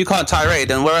 mate. If you can't tirade,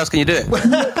 then where else can you do it?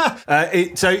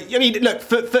 Look,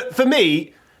 for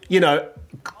me,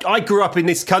 I grew up in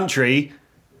this country.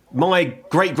 My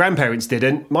great-grandparents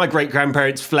didn't. My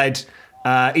great-grandparents fled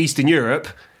Eastern Europe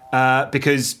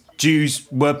because Jews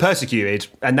were persecuted.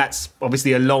 And that's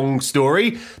obviously a long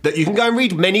story that you can go and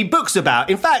read many books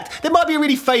about. In fact, there might be a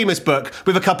really famous book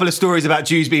with a couple of stories about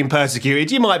Jews being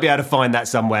persecuted. You might be able to find that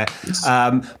somewhere.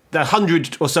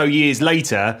 100 or so years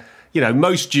later,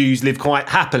 most Jews live quite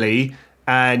happily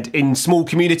and in small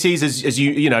communities, as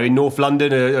in North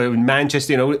London or in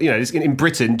Manchester, in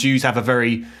Britain, Jews have a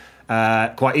very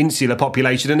quite insular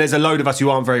population, and there's a load of us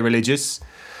who aren't very religious.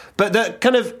 But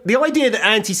the idea that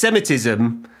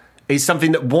anti-Semitism is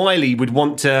something that Wiley would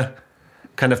want to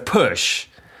kind of push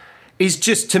is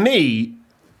just, to me,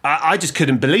 I just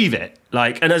couldn't believe it.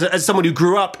 And as someone who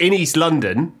grew up in East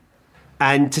London,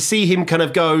 and to see him kind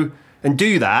of go and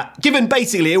do that, given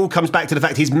basically it all comes back to the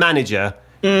fact his manager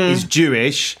is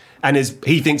Jewish and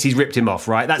he thinks he's ripped him off,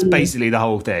 right? That's basically the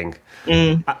whole thing.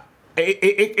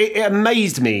 It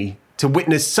amazed me to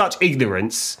witness such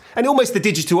ignorance, and almost the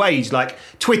digital age.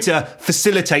 Twitter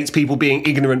facilitates people being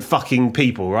ignorant fucking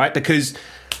people, right? Because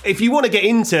if you want to get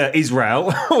into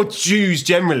Israel, or Jews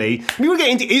generally, if you want to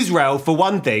get into Israel for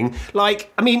one thing,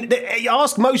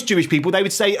 ask most Jewish people, they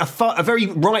would say a very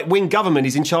right-wing government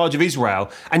is in charge of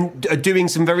Israel and are doing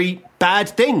some very bad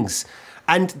things.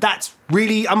 And that's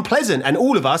really unpleasant. And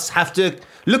all of us have to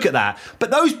look at that.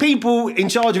 But those people in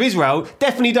charge of Israel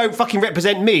definitely don't fucking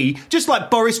represent me, just like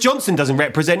Boris Johnson doesn't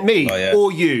represent me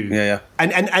or you. Yeah.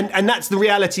 And that's the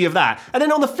reality of that. And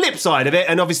then on the flip side of it,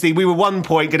 and obviously we were one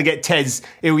point going to get Tez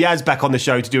Ilyas back on the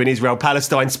show to do an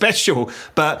Israel-Palestine special.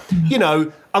 But,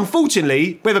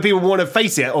 unfortunately, whether people want to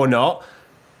face it or not,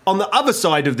 on the other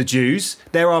side of the Jews,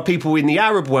 there are people in the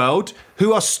Arab world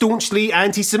who are staunchly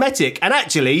anti-Semitic. And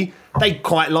actually, they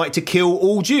quite like to kill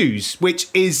all Jews, which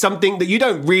is something that you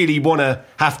don't really want to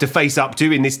have to face up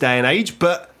to in this day and age.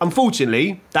 But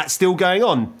unfortunately, that's still going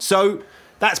on. So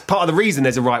that's part of the reason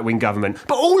there's a right-wing government.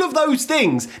 But all of those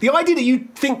things, the idea that you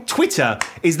think Twitter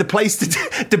is the place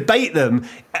to debate them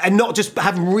and not just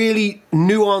have really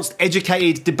nuanced,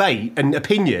 educated debate and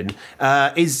opinion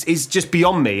is just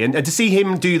beyond me. And to see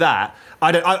him do that, I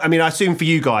assume for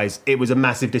you guys, it was a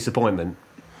massive disappointment.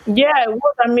 Yeah, it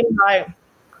was.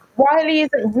 Wiley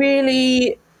isn't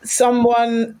really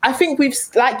someone. I think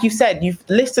like you said, you've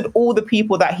listed all the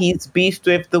people that he's beefed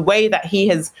with, the way that he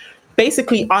has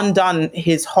basically undone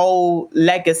his whole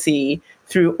legacy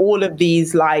through all of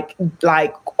these like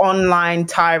online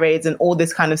tirades and all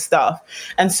this kind of stuff.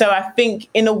 And so I think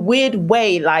in a weird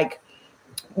way,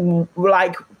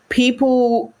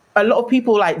 people, a lot of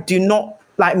people do not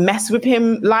mess with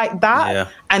him like that. Yeah.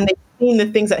 And they've seen the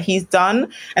things that he's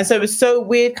done. And so it's so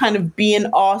weird kind of being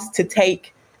asked to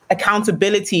take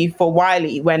accountability for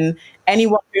Wiley when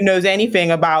anyone who knows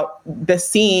anything about the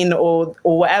scene or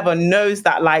whatever knows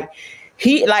that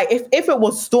if it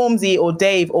was Stormzy or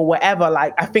Dave or whatever,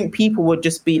 I think people would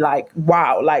just be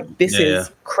wow, this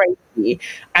is crazy.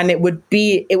 And it would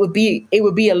be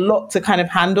a lot to kind of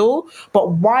handle. But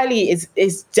Wiley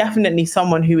is definitely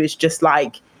someone who is just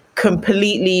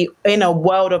completely in a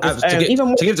world of his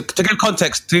own. To give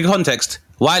context,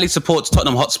 Wiley supports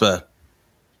Tottenham Hotspur.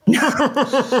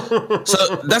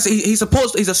 So he's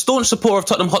a staunch supporter of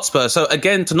Tottenham Hotspur. So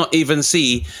again, to not even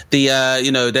see the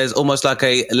there's almost like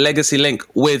a legacy link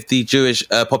with the Jewish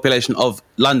population of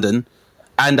London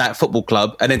and that football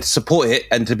club, and then to support it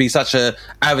and to be such a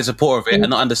avid supporter of it and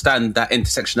not understand that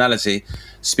intersectionality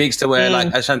speaks to where,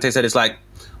 as Shante said, it's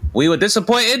we were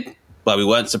disappointed, but we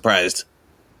weren't surprised.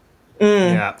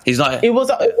 Yeah, he's not. It was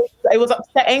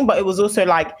upsetting, but it was also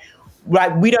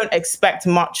we don't expect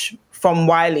much from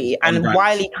Wiley, and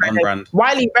Wiley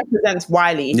represents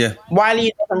Wiley. Yeah.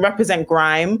 Wiley doesn't represent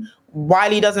grime.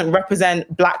 Wiley doesn't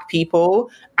represent black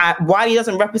people. Wiley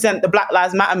doesn't represent the Black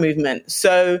Lives Matter movement.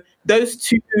 So those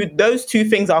two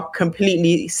things are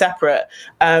completely separate.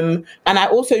 And I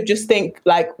also just think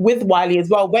with Wiley as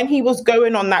well, when he was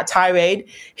going on that tirade,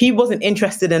 he wasn't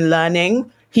interested in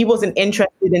learning. He wasn't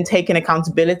interested in taking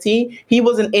accountability. He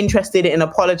wasn't interested in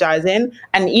apologizing.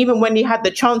 And even when he had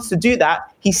the chance to do that,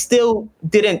 he still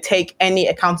didn't take any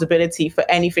accountability for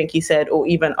anything he said or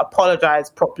even apologize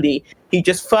properly. He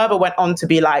just further went on to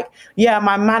be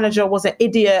my manager was an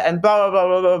idiot and blah, blah,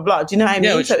 blah, blah, blah. Do you know what I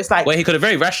mean? So it's where he could have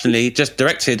very rationally just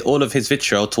directed all of his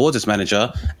vitriol towards his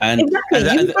manager. And exactly.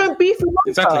 You don't beef with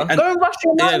exactly. Go and rush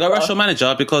your manager. Yeah, go rush your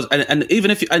manager because, and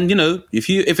even if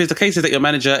it's the case that your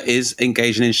manager is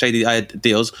engaging in shady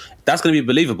deals, that's going to be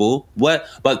believable. But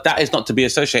that is not to be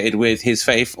associated with his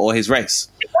faith or his race.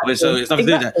 Exactly. So it's nothing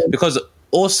to do with that. Because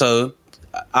also,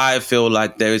 I feel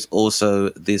like there is also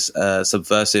this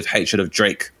subversive hatred of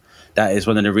Drake. That is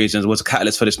one of the reasons, was a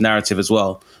catalyst for this narrative as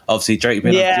well. Obviously, Drake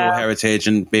being of dual heritage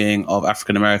and being of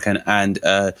African American and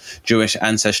Jewish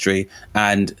ancestry.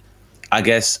 And I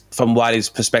guess from Wiley's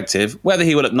perspective, whether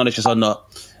he will acknowledge this or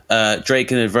not,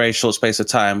 Drake in a very short space of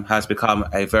time has become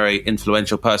a very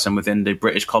influential person within the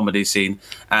British comedy scene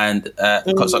and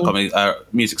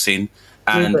music scene,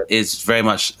 and is very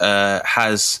much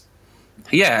has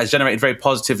generated very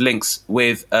positive links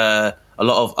with a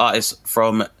lot of artists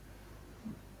from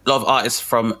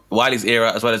Wiley's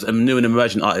era, as well as new and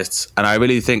emerging artists. And I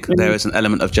really think there is an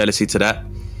element of jealousy to that.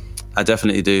 I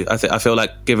definitely do. I feel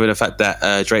like, given the fact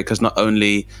that Drake has not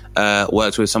only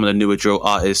worked with some of the newer drill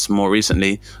artists more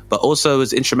recently, but also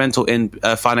was instrumental in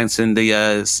financing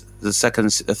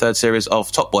the third series of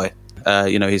Top Boy.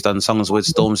 He's done songs with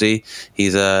Stormzy.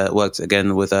 He's worked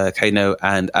again with Kano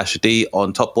and Asher D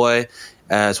on Top Boy,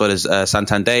 as well as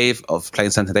Santan Dave, of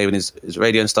playing Santan Dave in his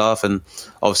radio and stuff, and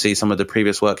obviously some of the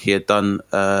previous work he had done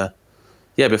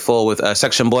before with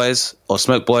Section Boys or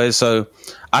Smoke Boys. So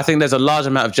I think there's a large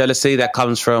amount of jealousy that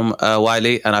comes from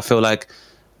Wiley, and I feel like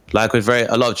with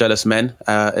a lot of jealous men,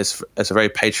 it's a very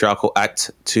patriarchal act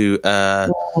to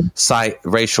cite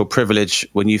racial privilege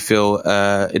when you feel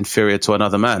inferior to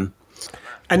another man.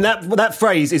 And that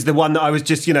phrase is the one that I was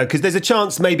just, because there's a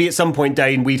chance maybe at some point,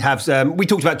 Dane, we'd have... we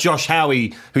talked about Josh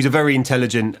Howie, who's a very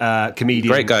intelligent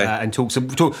comedian. Great guy. And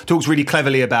talks really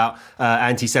cleverly about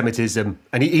anti-Semitism.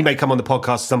 And he may come on the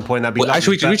podcast at some point. That'd be lovely.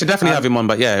 Actually, we should definitely have him on,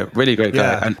 but really great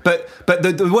guy. Yeah. But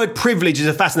the word privilege is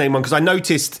a fascinating one, because I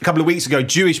noticed a couple of weeks ago,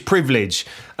 Jewish privilege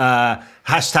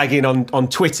hashtagging on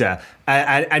Twitter.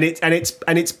 And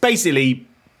it's basically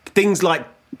things like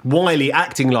Wiley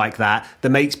acting like that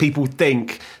makes people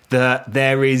think that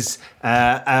there is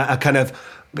a kind of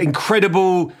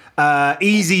incredible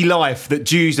easy life that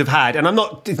Jews have had. And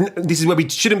this is where we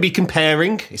shouldn't be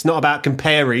comparing. It's not about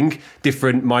comparing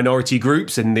different minority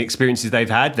groups and the experiences they've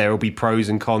had. There will be pros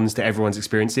and cons to everyone's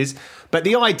experiences. But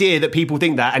the idea that people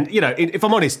think that, and if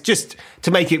I'm honest, just to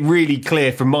make it really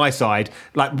clear from my side,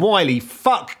 like, Wiley,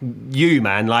 fuck you,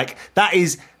 man. Like, that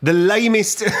is the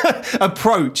lamest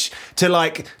approach to,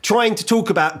 like, trying to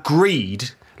talk about greed.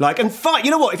 Like, and fight.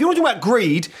 You know what? If you want to talk about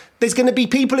greed, there's going to be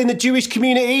people in the Jewish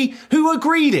community who are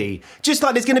greedy. Just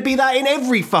like there's going to be that in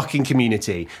every fucking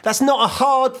community. That's not a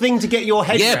hard thing to get your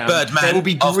head around. Yeah,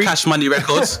 Birdman of Cash Money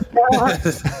Records.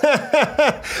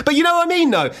 But you know what I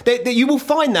mean, though? That you will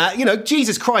find that,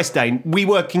 Jesus Christ, Dane, we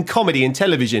work in comedy and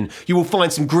television. You will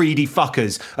find some greedy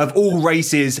fuckers of all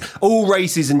races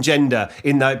and gender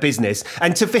in that business.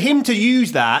 And for him to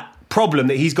use that problem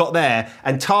that he's got there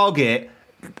and target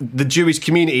the Jewish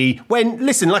community, when,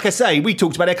 listen, like I say, we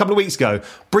talked about it a couple of weeks ago,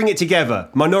 bring it together.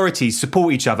 Minorities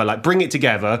support each other, like, bring it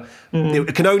together.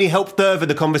 It can only help further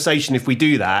the conversation if we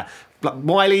do that. Like,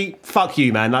 Wiley, fuck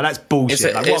you, man. Like, that's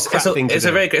bullshit. It's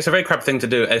a very crap thing to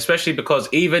do, especially because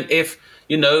even if,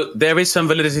 there is some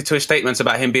validity to his statements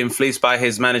about him being fleeced by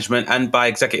his management and by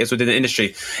executives within the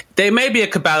industry, there may be a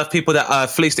cabal of people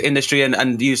that fleece the industry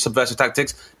and use subversive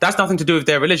tactics. That's nothing to do with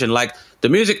their religion. Like, the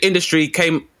music industry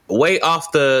came way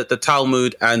after the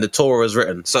Talmud and the Torah was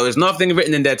written. So there's nothing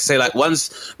written in there to say, like,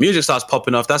 once music starts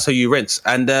popping off, that's how you rinse.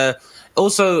 And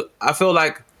also, I feel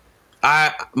like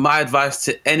my advice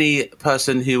to any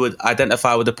person who would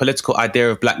identify with the political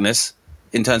idea of blackness,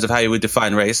 in terms of how you would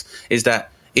define race, is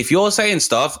that if you're saying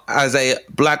stuff as a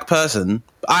black person,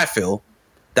 I feel,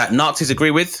 that Nazis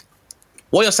agree with,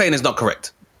 what you're saying is not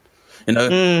correct.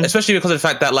 Especially because of the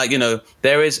fact that, like,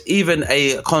 there is even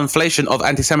a conflation of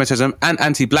anti-Semitism and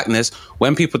anti-blackness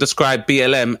when people describe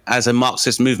BLM as a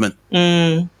Marxist movement.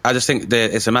 I just think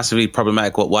that it's a massively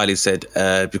problematic what Wiley said,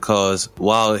 because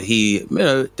while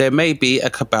there may be a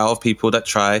cabal of people that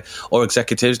try, or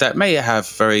executives that may have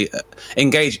very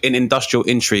engaged in industrial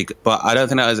intrigue, but I don't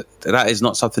think that is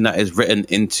not something that is written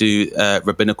into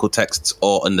rabbinical texts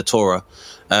or in the Torah.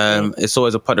 It's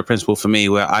always a point of principle for me,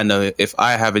 where I know if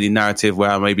I have any narrative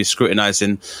where I may be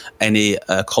scrutinizing any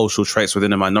cultural traits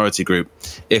within a minority group,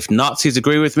 if Nazis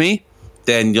agree with me,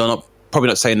 then you're probably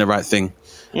not saying the right thing.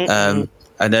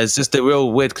 And there's just a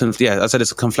real weird, I said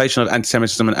it's a conflation of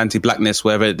anti-Semitism and anti-blackness,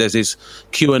 where there's these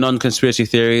QAnon conspiracy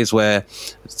theories where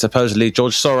supposedly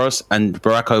George Soros and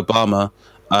Barack Obama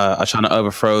are trying to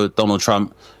overthrow Donald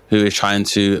Trump, who is trying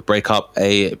to break up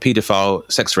a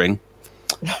paedophile sex ring.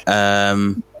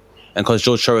 And because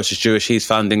George Soros is Jewish, he's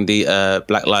founding the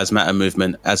Black Lives Matter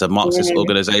movement as a Marxist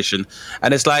organization.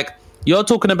 And it's like, you're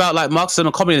talking about, like, Marxism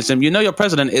and communism. Your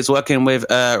president is working with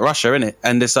Russia, innit?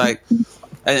 And it's like,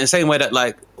 and in the same way that,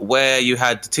 like, where you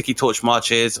had Tiki Torch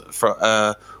marches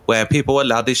for where people were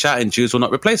loudly shouting, Jews will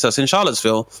not replace us in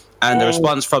Charlottesville. And the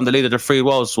response from the leader of the Free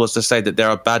Worlds was to say that there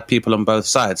are bad people on both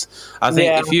sides. I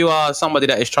think if you are somebody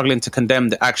that is struggling to condemn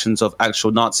the actions of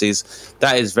actual Nazis,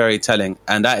 that is very telling.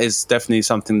 And that is definitely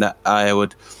something that I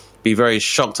would be very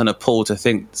shocked and appalled to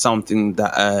think something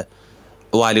that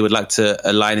Wiley would like to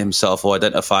align himself or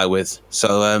identify with.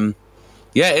 So,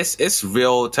 it's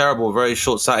real terrible, very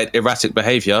short-sighted, erratic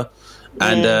behaviour.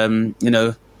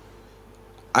 And,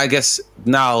 I guess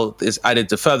now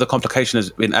the further complication has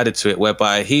been added to it,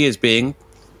 whereby he is being,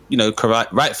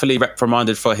 rightfully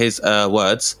reprimanded for his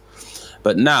words.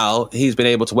 But now he's been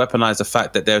able to weaponize the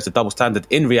fact that there's a double standard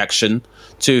in reaction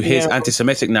to his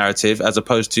anti-Semitic narrative, as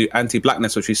opposed to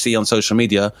anti-blackness, which we see on social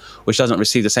media, which doesn't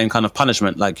receive the same kind of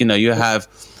punishment. Like, you have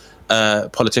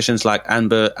politicians like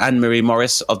Anne-Marie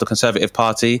Morris of the Conservative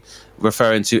Party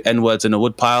referring to N-words in a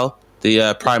woodpile.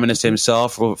 The Prime Minister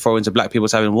himself referring to black people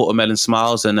as having watermelon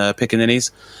smiles and pickaninnies.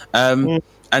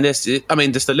 And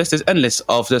the list is endless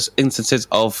of just instances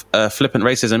of flippant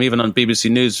racism. Even on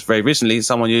BBC News very recently,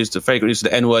 someone used a flagrant use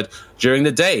of the N-word during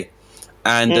the day.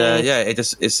 And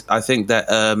I think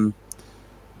that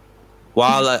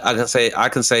while I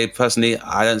can say personally,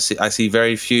 I see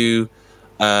very few,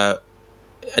 an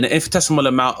infinitesimal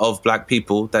amount of black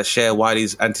people that share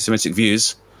Wiley's anti-Semitic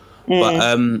views.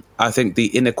 But I think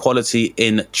the inequality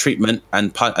in treatment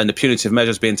and the punitive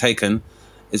measures being taken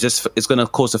it's going to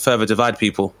cause to further divide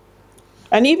people.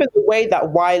 And even the way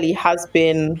that Wiley has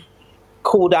been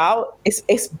called out,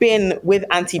 it's been with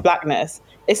anti-blackness.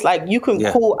 It's like you can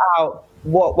call out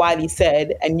what Wiley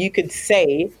said and you could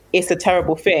say it's a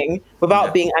terrible thing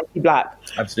without being anti-black.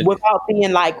 Absolutely. Without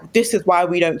being like, this is why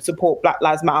we don't support Black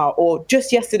Lives Matter, or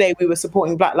just yesterday we were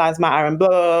supporting Black Lives Matter and blah,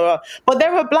 blah, blah. But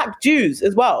there are black Jews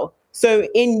as well. So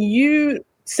in you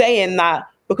saying that,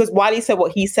 because Wiley said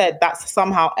what he said, that's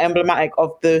somehow emblematic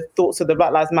of the thoughts of the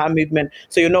Black Lives Matter movement.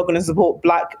 So you're not going to support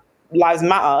Black Lives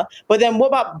Matter. But then what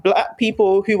about black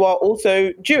people who are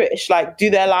also Jewish? Like, do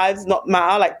their lives not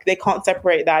matter? Like, they can't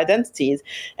separate their identities.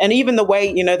 And even the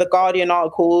way, the Guardian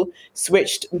article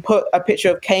put a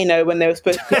picture of Kano when they were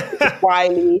supposed to put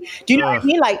Wiley. Do you know what I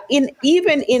mean? Like,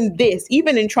 even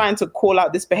in trying to call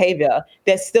out this behavior,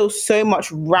 there's still so much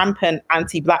rampant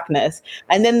anti-blackness.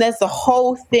 And then there's the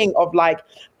whole thing of like,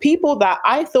 people that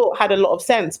I thought had a lot of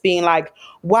sense being like,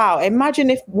 wow, imagine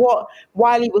if what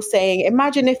Wiley was saying,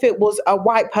 imagine if it was a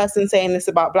white person saying this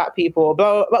about black people,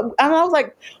 blah, blah, blah. And I was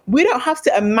like, we don't have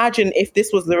to imagine if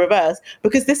this was the reverse,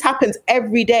 because this happens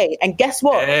every day. And guess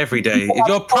what? Every day. If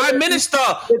your prime minister,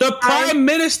 the prime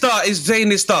minister is saying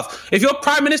this stuff. If your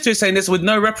prime minister is saying this with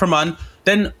no reprimand,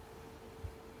 then...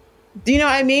 Do you know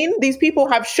what I mean? These people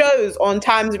have shows on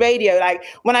Times Radio. Like,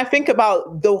 when I think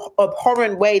about the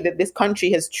abhorrent way that this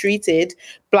country has treated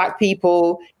black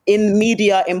people in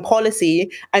media, in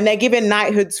policy, and they're given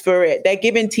knighthoods for it. They're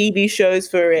given TV shows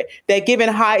for it. They're given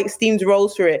high esteemed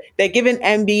roles for it. They're given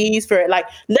MBEs for it. Like,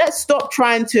 let's stop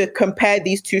trying to compare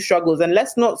these two struggles. And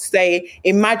let's not say,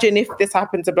 imagine if this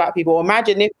happened to black people.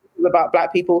 Imagine if about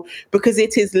black people, because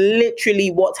it is literally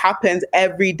what happens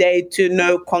every day to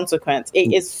no consequence.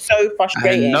 It is so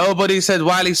frustrating. And nobody said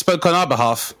Wiley spoke on our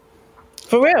behalf.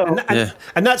 For real.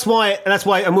 And that's why,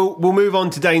 and we'll move on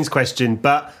to Dane's question,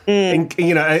 but in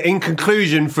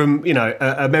conclusion from,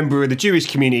 a member of the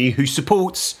Jewish community who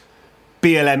supports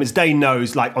BLM, as Dane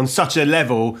knows, like on such a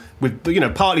level with,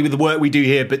 partly with the work we do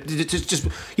here, but just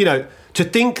to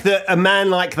think that a man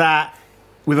like that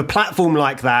with a platform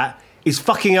like that is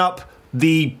fucking up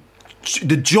the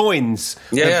joins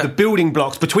of the building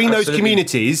blocks between those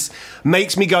communities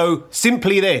makes me go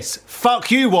simply this: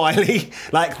 fuck you, Wiley.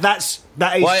 Like, that is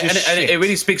and it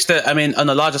really speaks to, on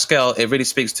a larger scale, it really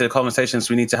speaks to the conversations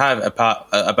we need to have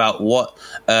about what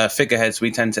figureheads we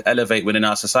tend to elevate within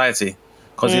our society.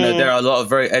 Because there are a lot of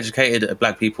very educated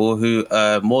black people who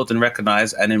more than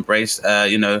recognise and embrace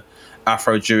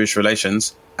Afro-Jewish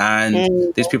relations.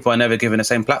 And these people are never given the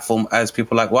same platform as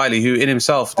people like Wiley, who in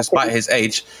himself, despite his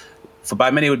age, by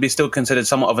many would be still considered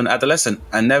somewhat of an adolescent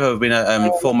and never been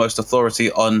a foremost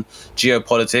authority on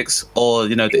geopolitics or,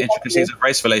 the intricacies of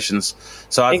race relations.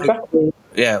 So I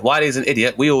think, Wiley's an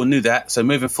idiot. We all knew that. So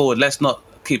moving forward, let's not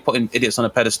keep putting idiots on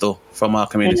a pedestal from our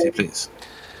community, please.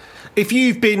 If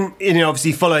you've been,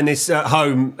 obviously following this at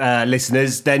home,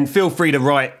 listeners, then feel free to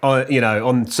write,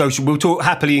 on social. We'll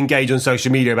happily engage on social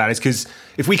media about this, because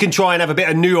if we can try and have a bit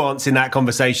of nuance in that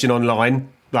conversation online,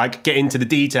 like get into the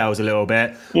details a little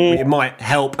bit, it might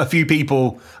help a few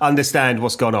people understand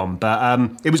what's gone on. But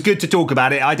it was good to talk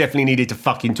about it. I definitely needed to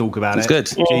fucking talk about it. It's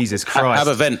good. Jesus Christ. Have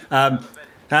a vent.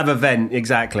 Have a vent,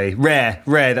 exactly. Rare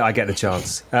that I get the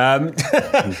chance. Dane,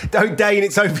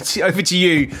 it's over to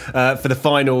you for the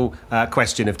final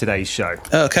question of today's show.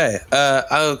 Okay,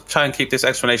 I'll try and keep this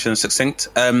explanation succinct.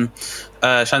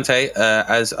 Shante,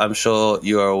 as I'm sure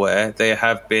you are aware, there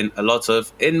have been a lot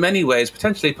of, in many ways,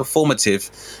 potentially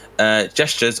performative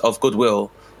gestures of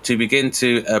goodwill to begin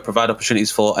to provide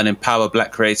opportunities for and empower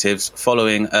Black creatives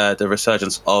following the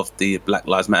resurgence of the Black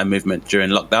Lives Matter movement during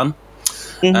lockdown.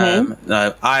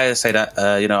 I say that,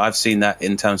 I've seen that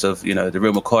in terms of, the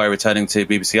Real McCoy returning to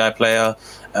BBC iPlayer,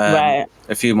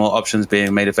 a few more options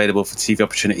being made available for TV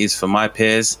opportunities for my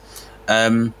peers.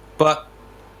 But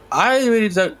I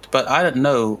don't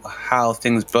know how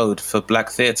things bode for Black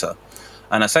theatre.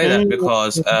 And I say that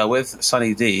because with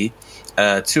Sunny D,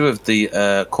 two of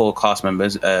the core cast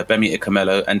members, Bemi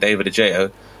Ikamelo and David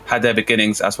Ajao, had their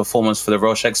beginnings as performers for the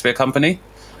Royal Shakespeare Company.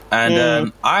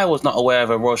 And I was not aware of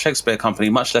a Royal Shakespeare Company,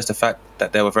 much less the fact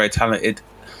that there were very talented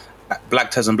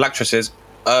Blackers and Blackstresses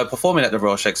performing at the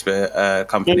Royal Shakespeare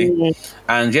Company.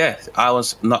 And I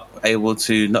was not able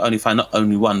to not only find not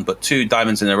only one, but two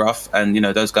diamonds in the rough. And,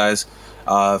 those guys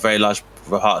are very large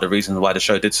part of the reason why the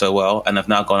show did so well and have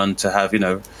now gone on to have,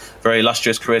 very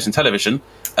illustrious careers in television.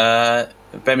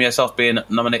 Bemi herself being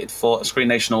nominated for a Screen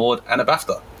Nation Award and a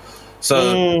BAFTA.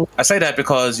 So I say that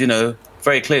because,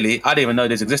 very clearly, I didn't even know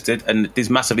this existed, and these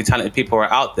massively talented people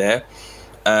are out there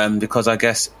because I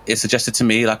guess it suggested to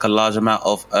me, like a large amount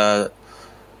of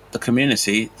the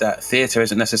community, that theatre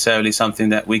isn't necessarily something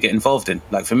that we get involved in.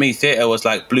 Like for me, theatre was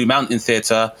like Blue Mountain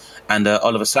Theatre and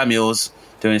Oliver Samuels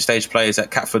doing stage plays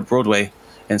at Catford Broadway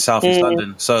in South East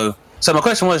London. So my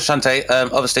question was, Shante,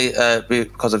 obviously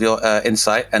because of your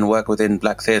insight and work within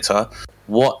Black theatre,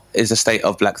 what is the state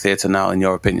of Black theatre now, in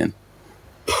your opinion?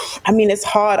 I mean, it's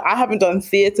hard. I haven't done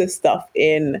theatre stuff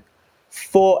in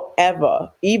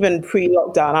forever. Even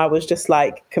pre-lockdown, I was just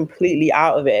like completely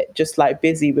out of it, just like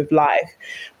busy with life.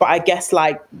 But I guess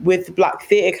like with Black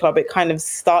Theatre Club, it kind of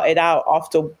started out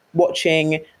after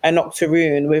watching A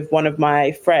Nocturne with one of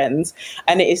my friends.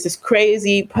 And it is this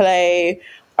crazy play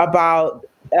about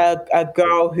a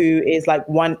girl who is like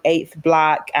 1/8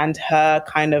 Black, and her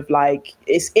kind of like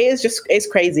it's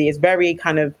crazy. It's very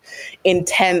kind of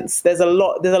intense. There's a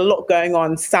lot going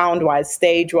on, sound wise,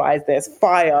 stage wise. There's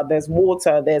fire, there's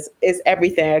water, there's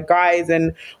everything. Guys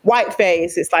in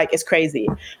whiteface. It's crazy.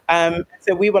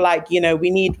 So we were like, we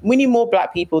need more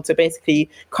Black people to basically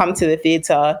come to the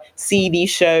theatre, see these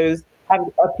shows, have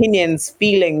opinions,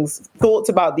 feelings, thoughts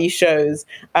about these shows.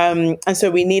 And so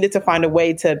we needed to find a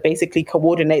way to basically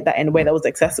coordinate that in a way that was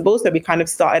accessible. So we kind of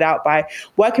started out by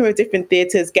working with different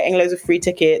theatres, getting loads of free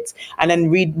tickets, and then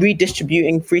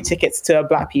redistributing free tickets to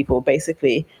Black people,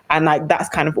 basically. And like, that's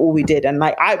kind of all we did. And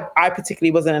like, I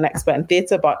particularly wasn't an expert in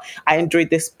theatre, but I enjoyed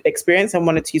this experience and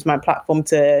wanted to use my platform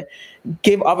to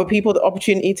give other people the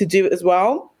opportunity to do it as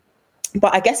well.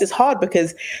 But I guess it's hard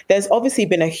because there's obviously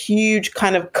been a huge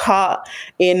kind of cut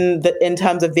in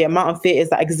terms of the amount of theatres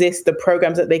that exist, the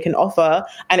programs that they can offer.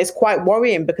 And it's quite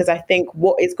worrying because I think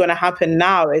what is going to happen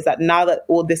now is that now that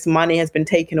all this money has been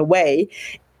taken away,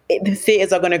 the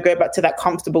theatres are going to go back to that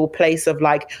comfortable place of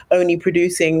like only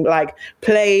producing like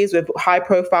plays with high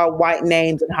profile white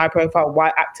names and high profile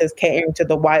white actors catering to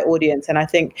the white audience. And I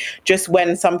think just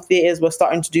when some theatres were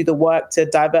starting to do the work to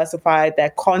diversify their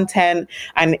content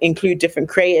and include different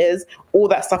creators, all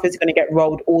that stuff is going to get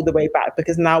rolled all the way back,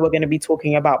 because now we're going to be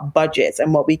talking about budgets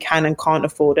and what we can and can't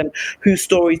afford and whose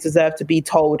stories deserve to be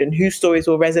told and whose stories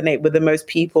will resonate with the most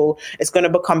people. It's going to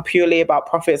become purely about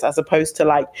profits as opposed to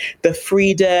like the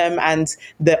freedom and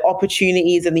the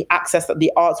opportunities and the access that the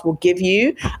arts will give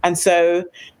you. And so,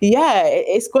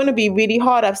 it's going to be really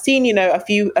hard. I've seen, a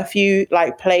few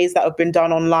like plays that have been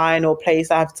done online or plays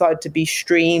that have started to be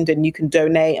streamed and you can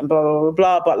donate and blah, blah, blah,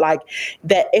 blah. But like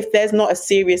if there's not a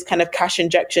serious kind of cash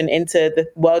injection into the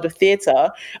world of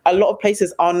theatre, a lot of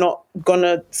places are not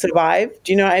gonna survive.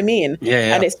 Do you know what I mean?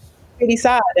 Yeah. And it's really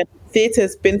sad. And theatre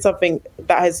has been something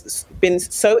that has been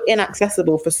so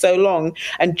inaccessible for so long.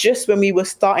 And just when we were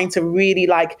starting to really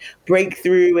like break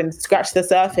through and scratch the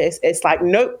surface, it's like,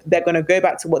 nope, they're going to go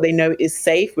back to what they know is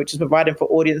safe, which is providing for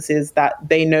audiences that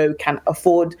they know can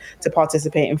afford to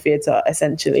participate in theatre,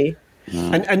 essentially.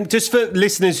 And just for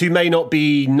listeners who may not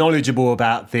be knowledgeable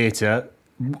about theatre,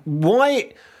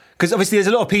 why? Because obviously there's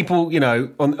a lot of people,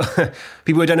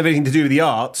 people who don't have anything to do with the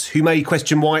arts who may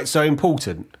question why it's so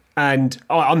important. And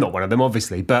I'm not one of them,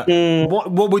 obviously. But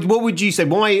what would you say?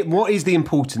 What is the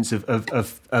importance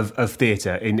of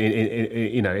theatre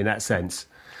in that sense?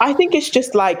 I think it's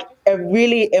just like a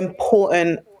really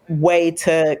important way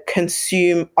to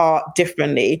consume art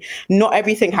differently. Not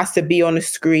everything has to be on a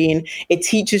screen. It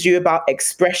teaches you about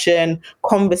expression,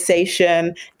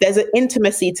 conversation. There's an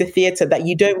intimacy to theatre that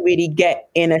you don't really get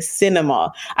in a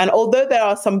cinema. And although there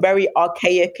are some very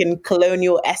archaic and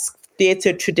colonial-esque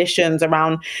theatre traditions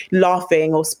around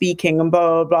laughing or speaking and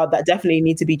blah, blah, blah, that definitely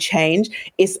need to be changed.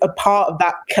 It's a part of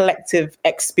that collective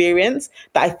experience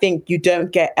that I think you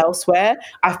don't get elsewhere.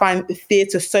 I find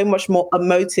theatre so much more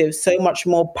emotive, so much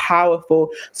more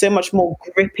powerful, so much more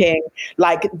gripping.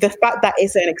 Like the fact that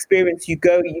it's an experience, you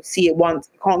go, you see it once,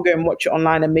 you can't go and watch it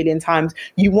online a million times.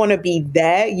 You want to be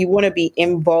there, you want to be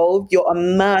involved, you're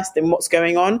immersed in what's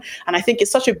going on. And I think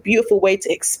it's such a beautiful way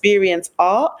to experience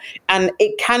art, and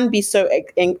it can be so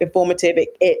informative.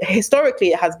 Historically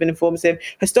it has been informative,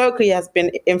 historically it has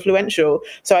been influential.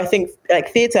 So I think like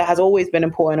theatre has always been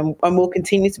important and will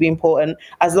continue to be important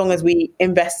as long as we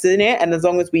invest in it and as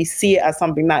long as we see it as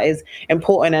something that is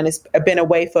important. And it's been a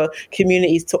way for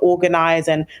communities to organize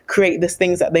and create the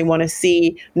things that they want to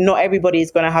see. Not everybody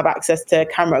is going to have access to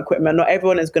camera equipment, not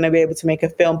everyone is going to be able to make a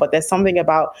film, but there's something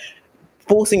about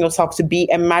forcing yourself to be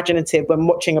imaginative when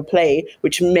watching a play,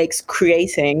 which makes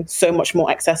creating so much more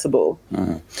accessible.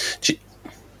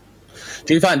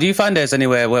 Do you find there's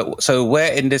anywhere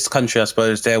where in this country, I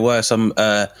suppose, there were some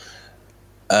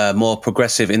more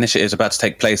progressive initiatives about to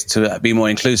take place to be more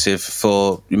inclusive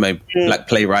for black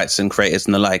playwrights and creators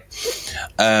and the like?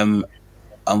 Are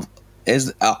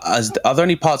there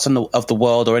any parts of the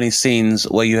world or any scenes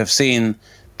where you have seen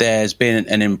there's been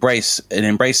an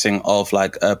embracing of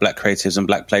like black creatives and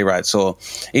black playwrights, or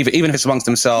even if it's amongst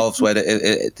themselves, where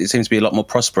it seems to be a lot more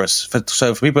prosperous?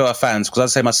 So for people who are fans, because I'd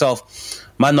say myself,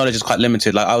 my knowledge is quite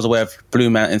limited. Like I was aware of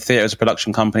Blue Mountain Theatre as a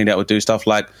production company that would do stuff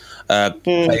like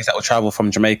plays that would travel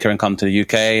from Jamaica and come to the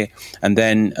UK, and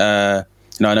then I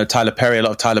know Tyler Perry. A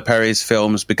lot of Tyler Perry's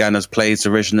films began as plays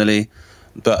originally,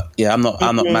 but yeah, I'm not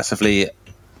massively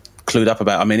clued up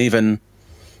about. I mean, even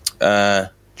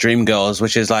Dreamgirls,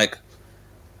 which is like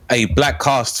a black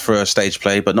cast for a stage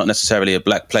play, but not necessarily a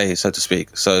black play, so to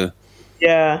speak. So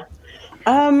yeah.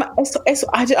 Off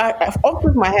the top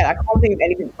of my head, I can't think of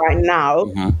anything right now.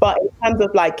 But in terms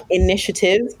of like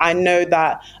initiatives, I know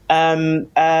that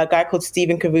a guy called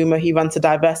Stephen Kavuma, he runs a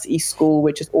diversity school,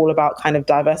 which is all about kind of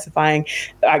diversifying,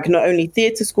 like not only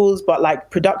theatre schools but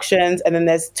like productions. And then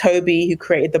there's Toby, who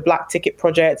created the Black Ticket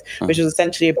Project, which is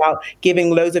essentially about giving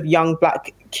loads of young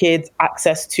black kids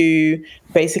access to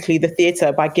basically the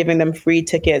theatre by giving them free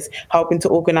tickets, helping to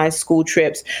organize school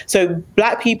trips. So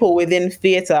black people within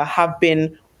theatre have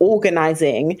been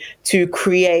organizing to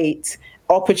create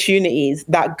opportunities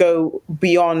that go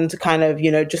beyond kind of,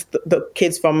 just the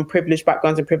kids from privileged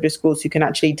backgrounds and privileged schools who can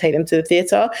actually take them to the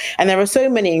theatre. And there are so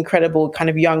many incredible kind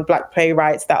of young black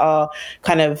playwrights that are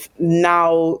kind of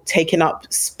now taking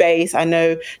up space. I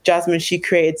know Jasmine, she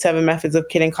created 7 Methods of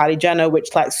Killing Kylie Jenner,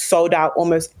 which like sold out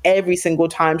almost every single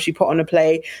time she put on a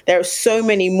play. There are so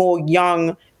many more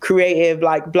young creative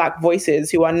like black voices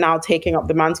who are now taking up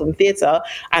the mantle in theatre.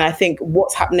 And I think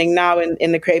what's happening now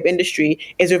in the creative industry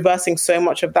is reversing so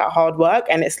much of that hard work.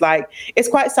 And it's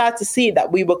quite sad to see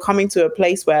that we were coming to a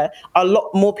place where a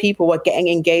lot more people were getting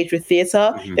engaged with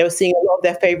theatre. They were seeing a lot of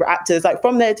their favourite actors, like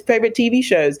from their favourite TV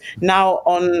shows, now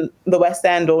on the West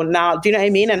End, or now, do you know what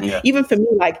I mean? And even for me,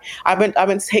 like I went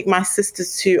to take my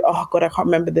sisters to, oh God, I can't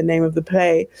remember the name of the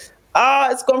play.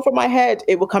 It's gone from my head.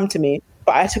 It will come to me.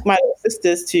 But I took my little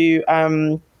sisters to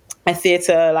a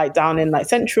theatre like down in like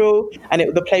Central,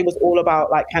 and the play was all about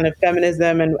like kind of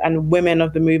feminism and women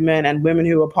of the movement and women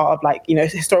who were part of like,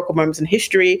 historical moments in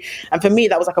history. And for me,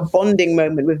 that was like a bonding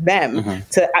moment with them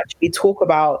to actually talk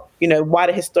about,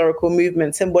 wider historical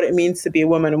movements and what it means to be a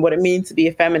woman and what it means to be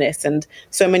a feminist. And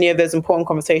so many of those important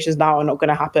conversations now are not going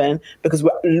to happen because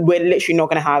we're literally not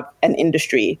going to have an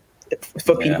industry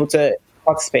for people to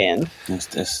participate in.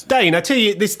 Dane, I tell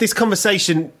you, this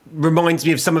conversation reminds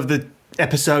me of some of the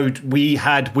episode we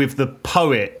had with the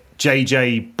poet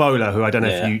JJ Bowler, who I don't know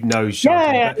if you know.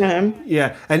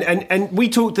 Yeah. And we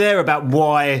talked there about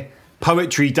why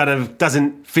poetry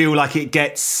doesn't feel like it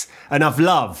gets enough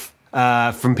love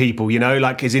from people,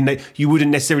 like as in that you wouldn't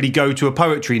necessarily go to a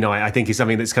poetry night. I think is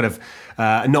something that's kind of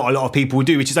not a lot of people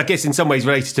do, which is, I guess, in some ways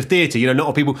related to theatre. Not a lot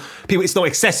of people, it's not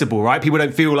accessible, right? People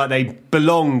don't feel like they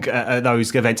belong at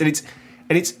those events, and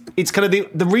it's kind of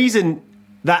the reason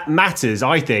that matters,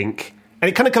 I think. And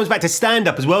it kind of comes back to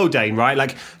stand-up as well, Dane, right?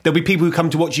 Like, there'll be people who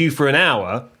come to watch you for an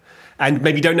hour and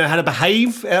maybe don't know how to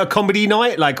behave at a comedy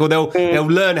night, or they'll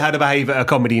learn how to behave at a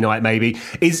comedy night. Maybe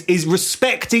is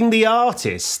respecting the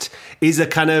artist is a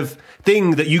kind of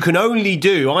thing that you can only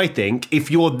do, I think, if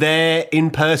you're there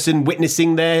in person,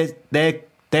 witnessing their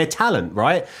talent.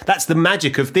 Right? That's the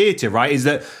magic of theatre, right? Is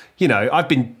that I've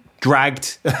been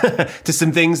dragged to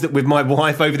some things that with my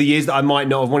wife over the years that I might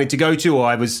not have wanted to go to, or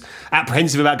I was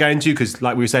apprehensive about going to, because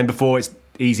like we were saying before, it's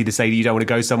easy to say that you don't want to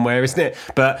go somewhere, isn't it?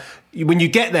 But when you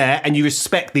get there and you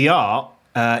respect the art,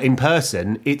 in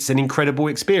person, it's an incredible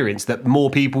experience that more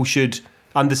people should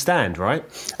understand, right?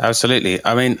 Absolutely.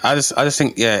 I mean, I just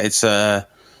think, it's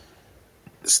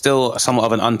still somewhat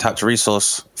of an untapped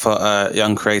resource for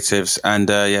young creatives, and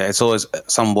it's always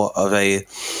somewhat of a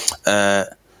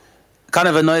kind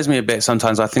of annoys me a bit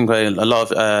sometimes. I think a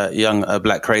lot of young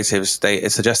black creatives,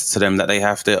 it's suggested to them that they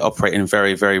have to operate in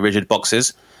very, very rigid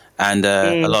boxes. And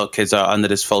a lot of kids are under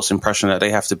this false impression that they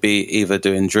have to be either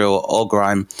doing drill or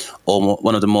grime or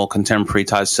one of the more contemporary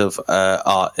types of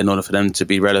art in order for them to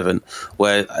be relevant.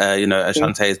 Where, as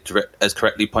Shantae has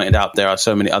correctly pointed out, there are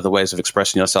so many other ways of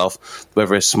expressing yourself,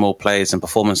 whether it's small plays and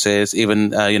performances, even,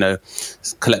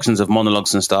 collections of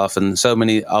monologues and stuff, and so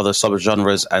many other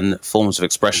subgenres and forms of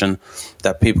expression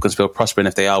that people can still prosper in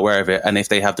if they are aware of it and if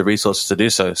they have the resources to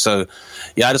do so. So,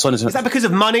 I just wanted to... Is that because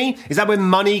of money? Is that when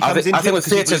money comes into it? I think with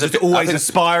theatre... Always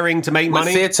aspiring to make money?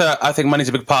 With theatre, I think money's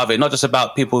a big part of it, not just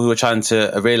about people who are trying to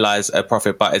realise a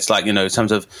profit, but it's like, in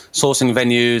terms of sourcing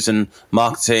venues and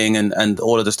marketing and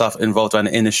all of the stuff involved around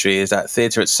the industry, is that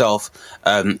theatre itself,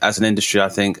 as an industry, I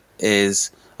think,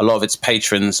 is a lot of its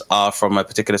patrons are from a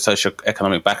particular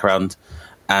socio-economic background.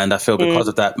 And I feel because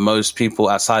of that, most people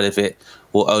outside of it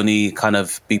will only kind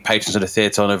of be patrons of the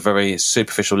theatre on a very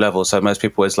superficial level. So most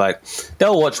people is like,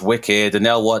 they'll watch Wicked and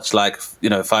they'll watch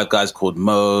Five Guys Called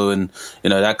Mo and,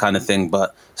 that kind of thing.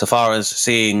 But so far as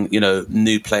seeing,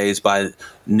 new plays by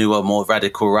newer, more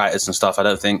radical writers and stuff, I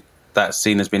don't think that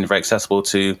scene has been very accessible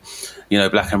to,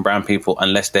 black and brown people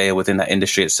unless they're within that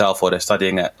industry itself or they're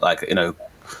studying at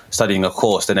studying a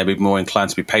course, then they'd be more inclined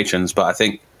to be patrons. But I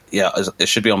think, it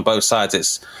should be on both sides.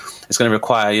 It's going to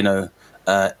require,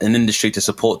 an industry to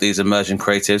support these emerging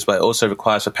creatives, but it also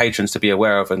requires for patrons to be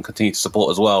aware of and continue to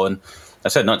support as well. And I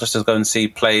said, not just to go and see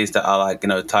plays that are like,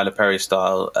 Tyler Perry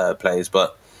style plays,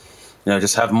 but,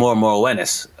 just have more and more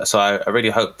awareness. So I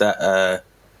really hope that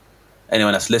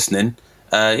anyone that's listening,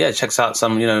 checks out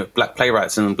some, black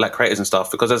playwrights and black creators and stuff.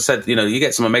 Because as I said, you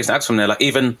get some amazing acts from there. Like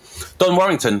even Don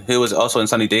Warrington, who was also in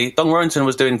Sunny D. Don Warrington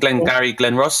was doing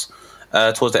Glenn Ross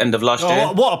towards the end of last year.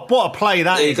 What a play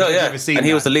that is. Never seen and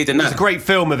he was the lead in that. It was a great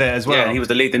film of it as well. Yeah, he was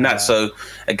the lead in that. So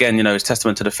again, it's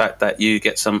testament to the fact that you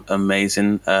get some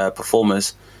amazing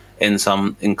performers in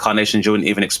some incarnations you wouldn't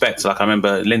even expect. Like I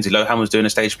remember Lindsay Lohan was doing a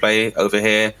stage play over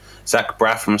here, Zach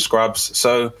Braff from Scrubs.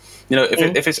 So,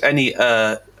 if it's any,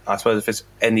 I suppose if it's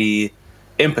any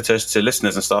impetus to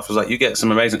listeners and stuff, it's like you get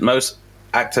some amazing, most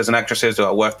actors and actresses who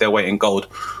are worth their weight in gold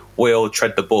will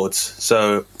tread the boards.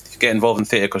 So get involved in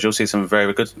theatre because you'll see some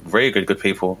very good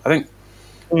people. I think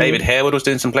David Harewood was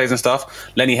doing some plays and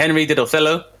stuff. Lenny Henry did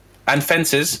Othello and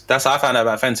Fences. That's how I found out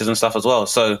about Fences and stuff as well.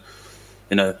 So,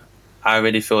 I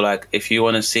really feel like if you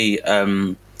want to see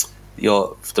the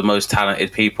most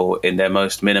talented people in their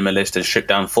most minimalist and stripped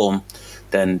down form,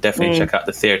 then definitely check out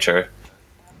the theatre.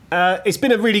 It's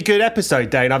been a really good episode,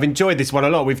 Dane. I've enjoyed this one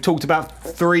a lot. We've talked about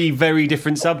 3 very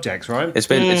different subjects, right? It's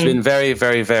been very,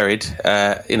 very varied.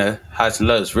 Highs and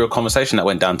lows. Real conversation that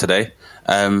went down today.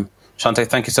 Shantae,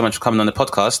 thank you so much for coming on the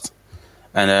podcast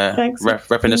and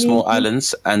repping the small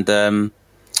islands. And love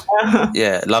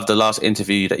the last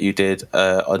interview that you did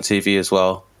on TV as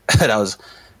well. That was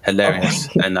hilarious.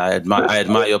 And I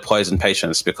admire your poise and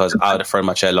patience because I would have thrown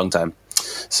my chair a long time.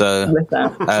 So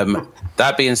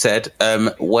that being said,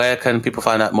 where can people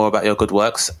find out more about your good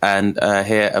works and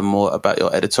hear more about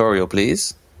your editorial,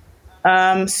 please?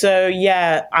 I'm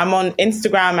on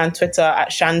Instagram and Twitter at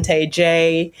Shantae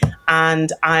J,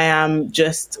 and I'm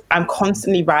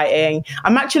constantly writing.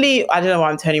 I don't know why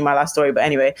I'm telling you my last story, but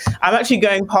anyway, I'm actually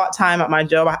going part-time at my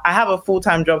job. I have a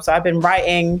full-time job, so I've been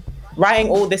writing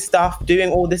all this stuff,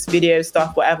 doing all this video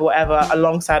stuff, whatever,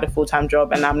 alongside a full-time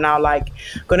job. And I'm now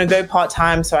going to go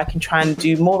part-time so I can try and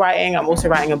do more writing. I'm also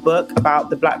writing a book about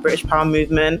the Black British Power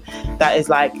movement that is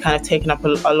kind of taking up a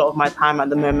lot of my time at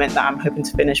the moment that I'm hoping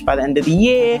to finish by the end of the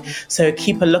year. So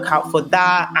keep a lookout for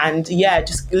that. And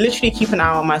just literally keep an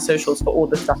eye on my socials for all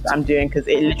the stuff that I'm doing because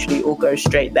it literally all goes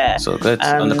straight there. So good.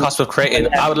 On the cusp of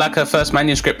creating. I would like a first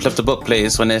manuscript of the book,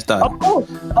 please, when it's done.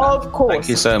 Of course. Thank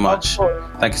you so much.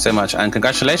 Thank you so much. And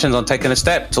congratulations on taking a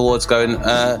step towards going,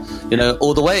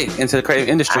 all the way into the creative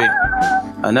industry.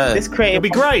 I know. This creative will be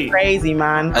great. Crazy,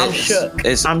 man. I'm shook.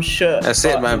 I'm shook. That's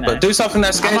it, man. But do something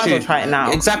that scares you. Try it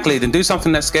now. Exactly. Then do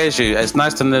something that scares you. It's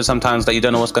nice to know sometimes that you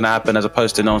don't know what's going to happen as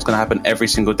opposed to know what's going to happen every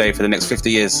single day for the next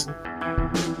 50 years.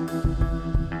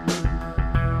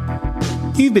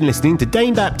 You've been listening to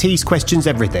Dane Baptiste Questions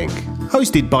Everything,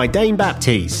 hosted by Dane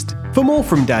Baptiste. For more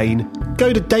from Dane,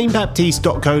 go to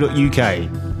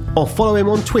danebaptiste.co.uk or follow him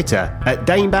on Twitter at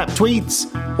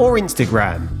DaneBapTweets or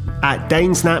Instagram at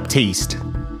DaneSnapTeast.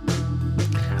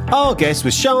 Our guest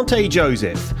was Shantae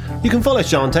Joseph, You can follow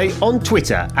Shantae on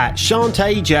Twitter at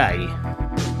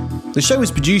ShantaeJ. The show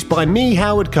is produced by me,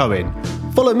 Howard Cohen.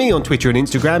 Follow me on Twitter and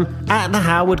Instagram at The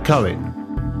Howard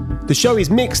Cohen. The show is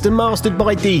mixed and mastered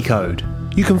by Decode.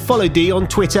 You can follow D on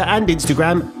Twitter and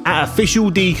Instagram at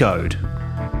OfficialDecode.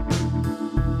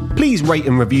 Please rate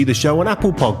and review the show on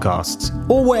Apple Podcasts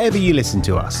or wherever you listen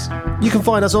to us. You can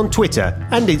find us on Twitter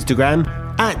and Instagram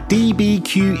at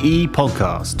DBQE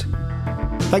Podcast.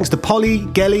 Thanks to Polly,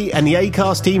 Gelly and the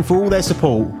Acast team for all their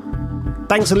support.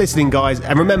 Thanks for listening, guys,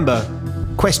 and remember,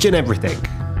 question everything.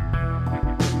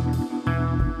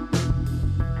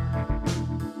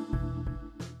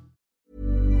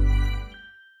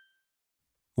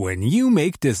 When you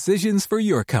make decisions for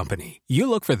your company, you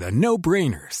look for the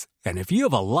no-brainers. And if you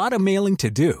have a lot of mailing to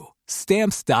do,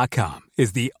 Stamps.com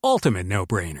is the ultimate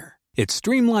no-brainer. It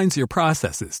streamlines your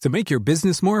processes to make your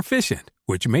business more efficient,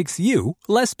 which makes you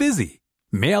less busy.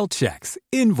 Mail checks,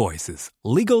 invoices,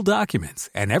 legal documents,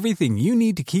 and everything you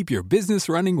need to keep your business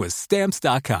running with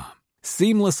Stamps.com.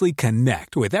 Seamlessly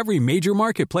connect with every major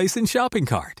marketplace and shopping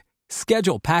cart.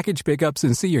 Schedule package pickups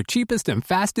and see your cheapest and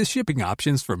fastest shipping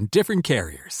options from different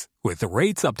carriers, with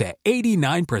rates up to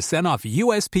 89% off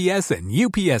USPS and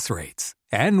UPS rates.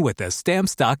 And with the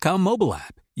Stamps.com mobile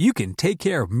app, you can take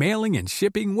care of mailing and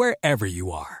shipping wherever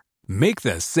you are. Make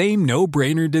the same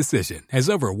no-brainer decision as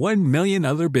over 1 million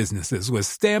other businesses with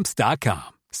Stamps.com.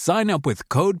 Sign up with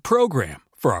code PROGRAM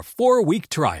for a 4-week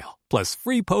trial, plus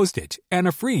free postage and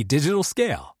a free digital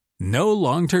scale. No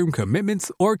long-term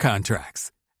commitments or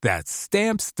contracts. That's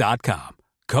Stamps.com.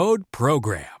 Code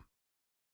PROGRAM.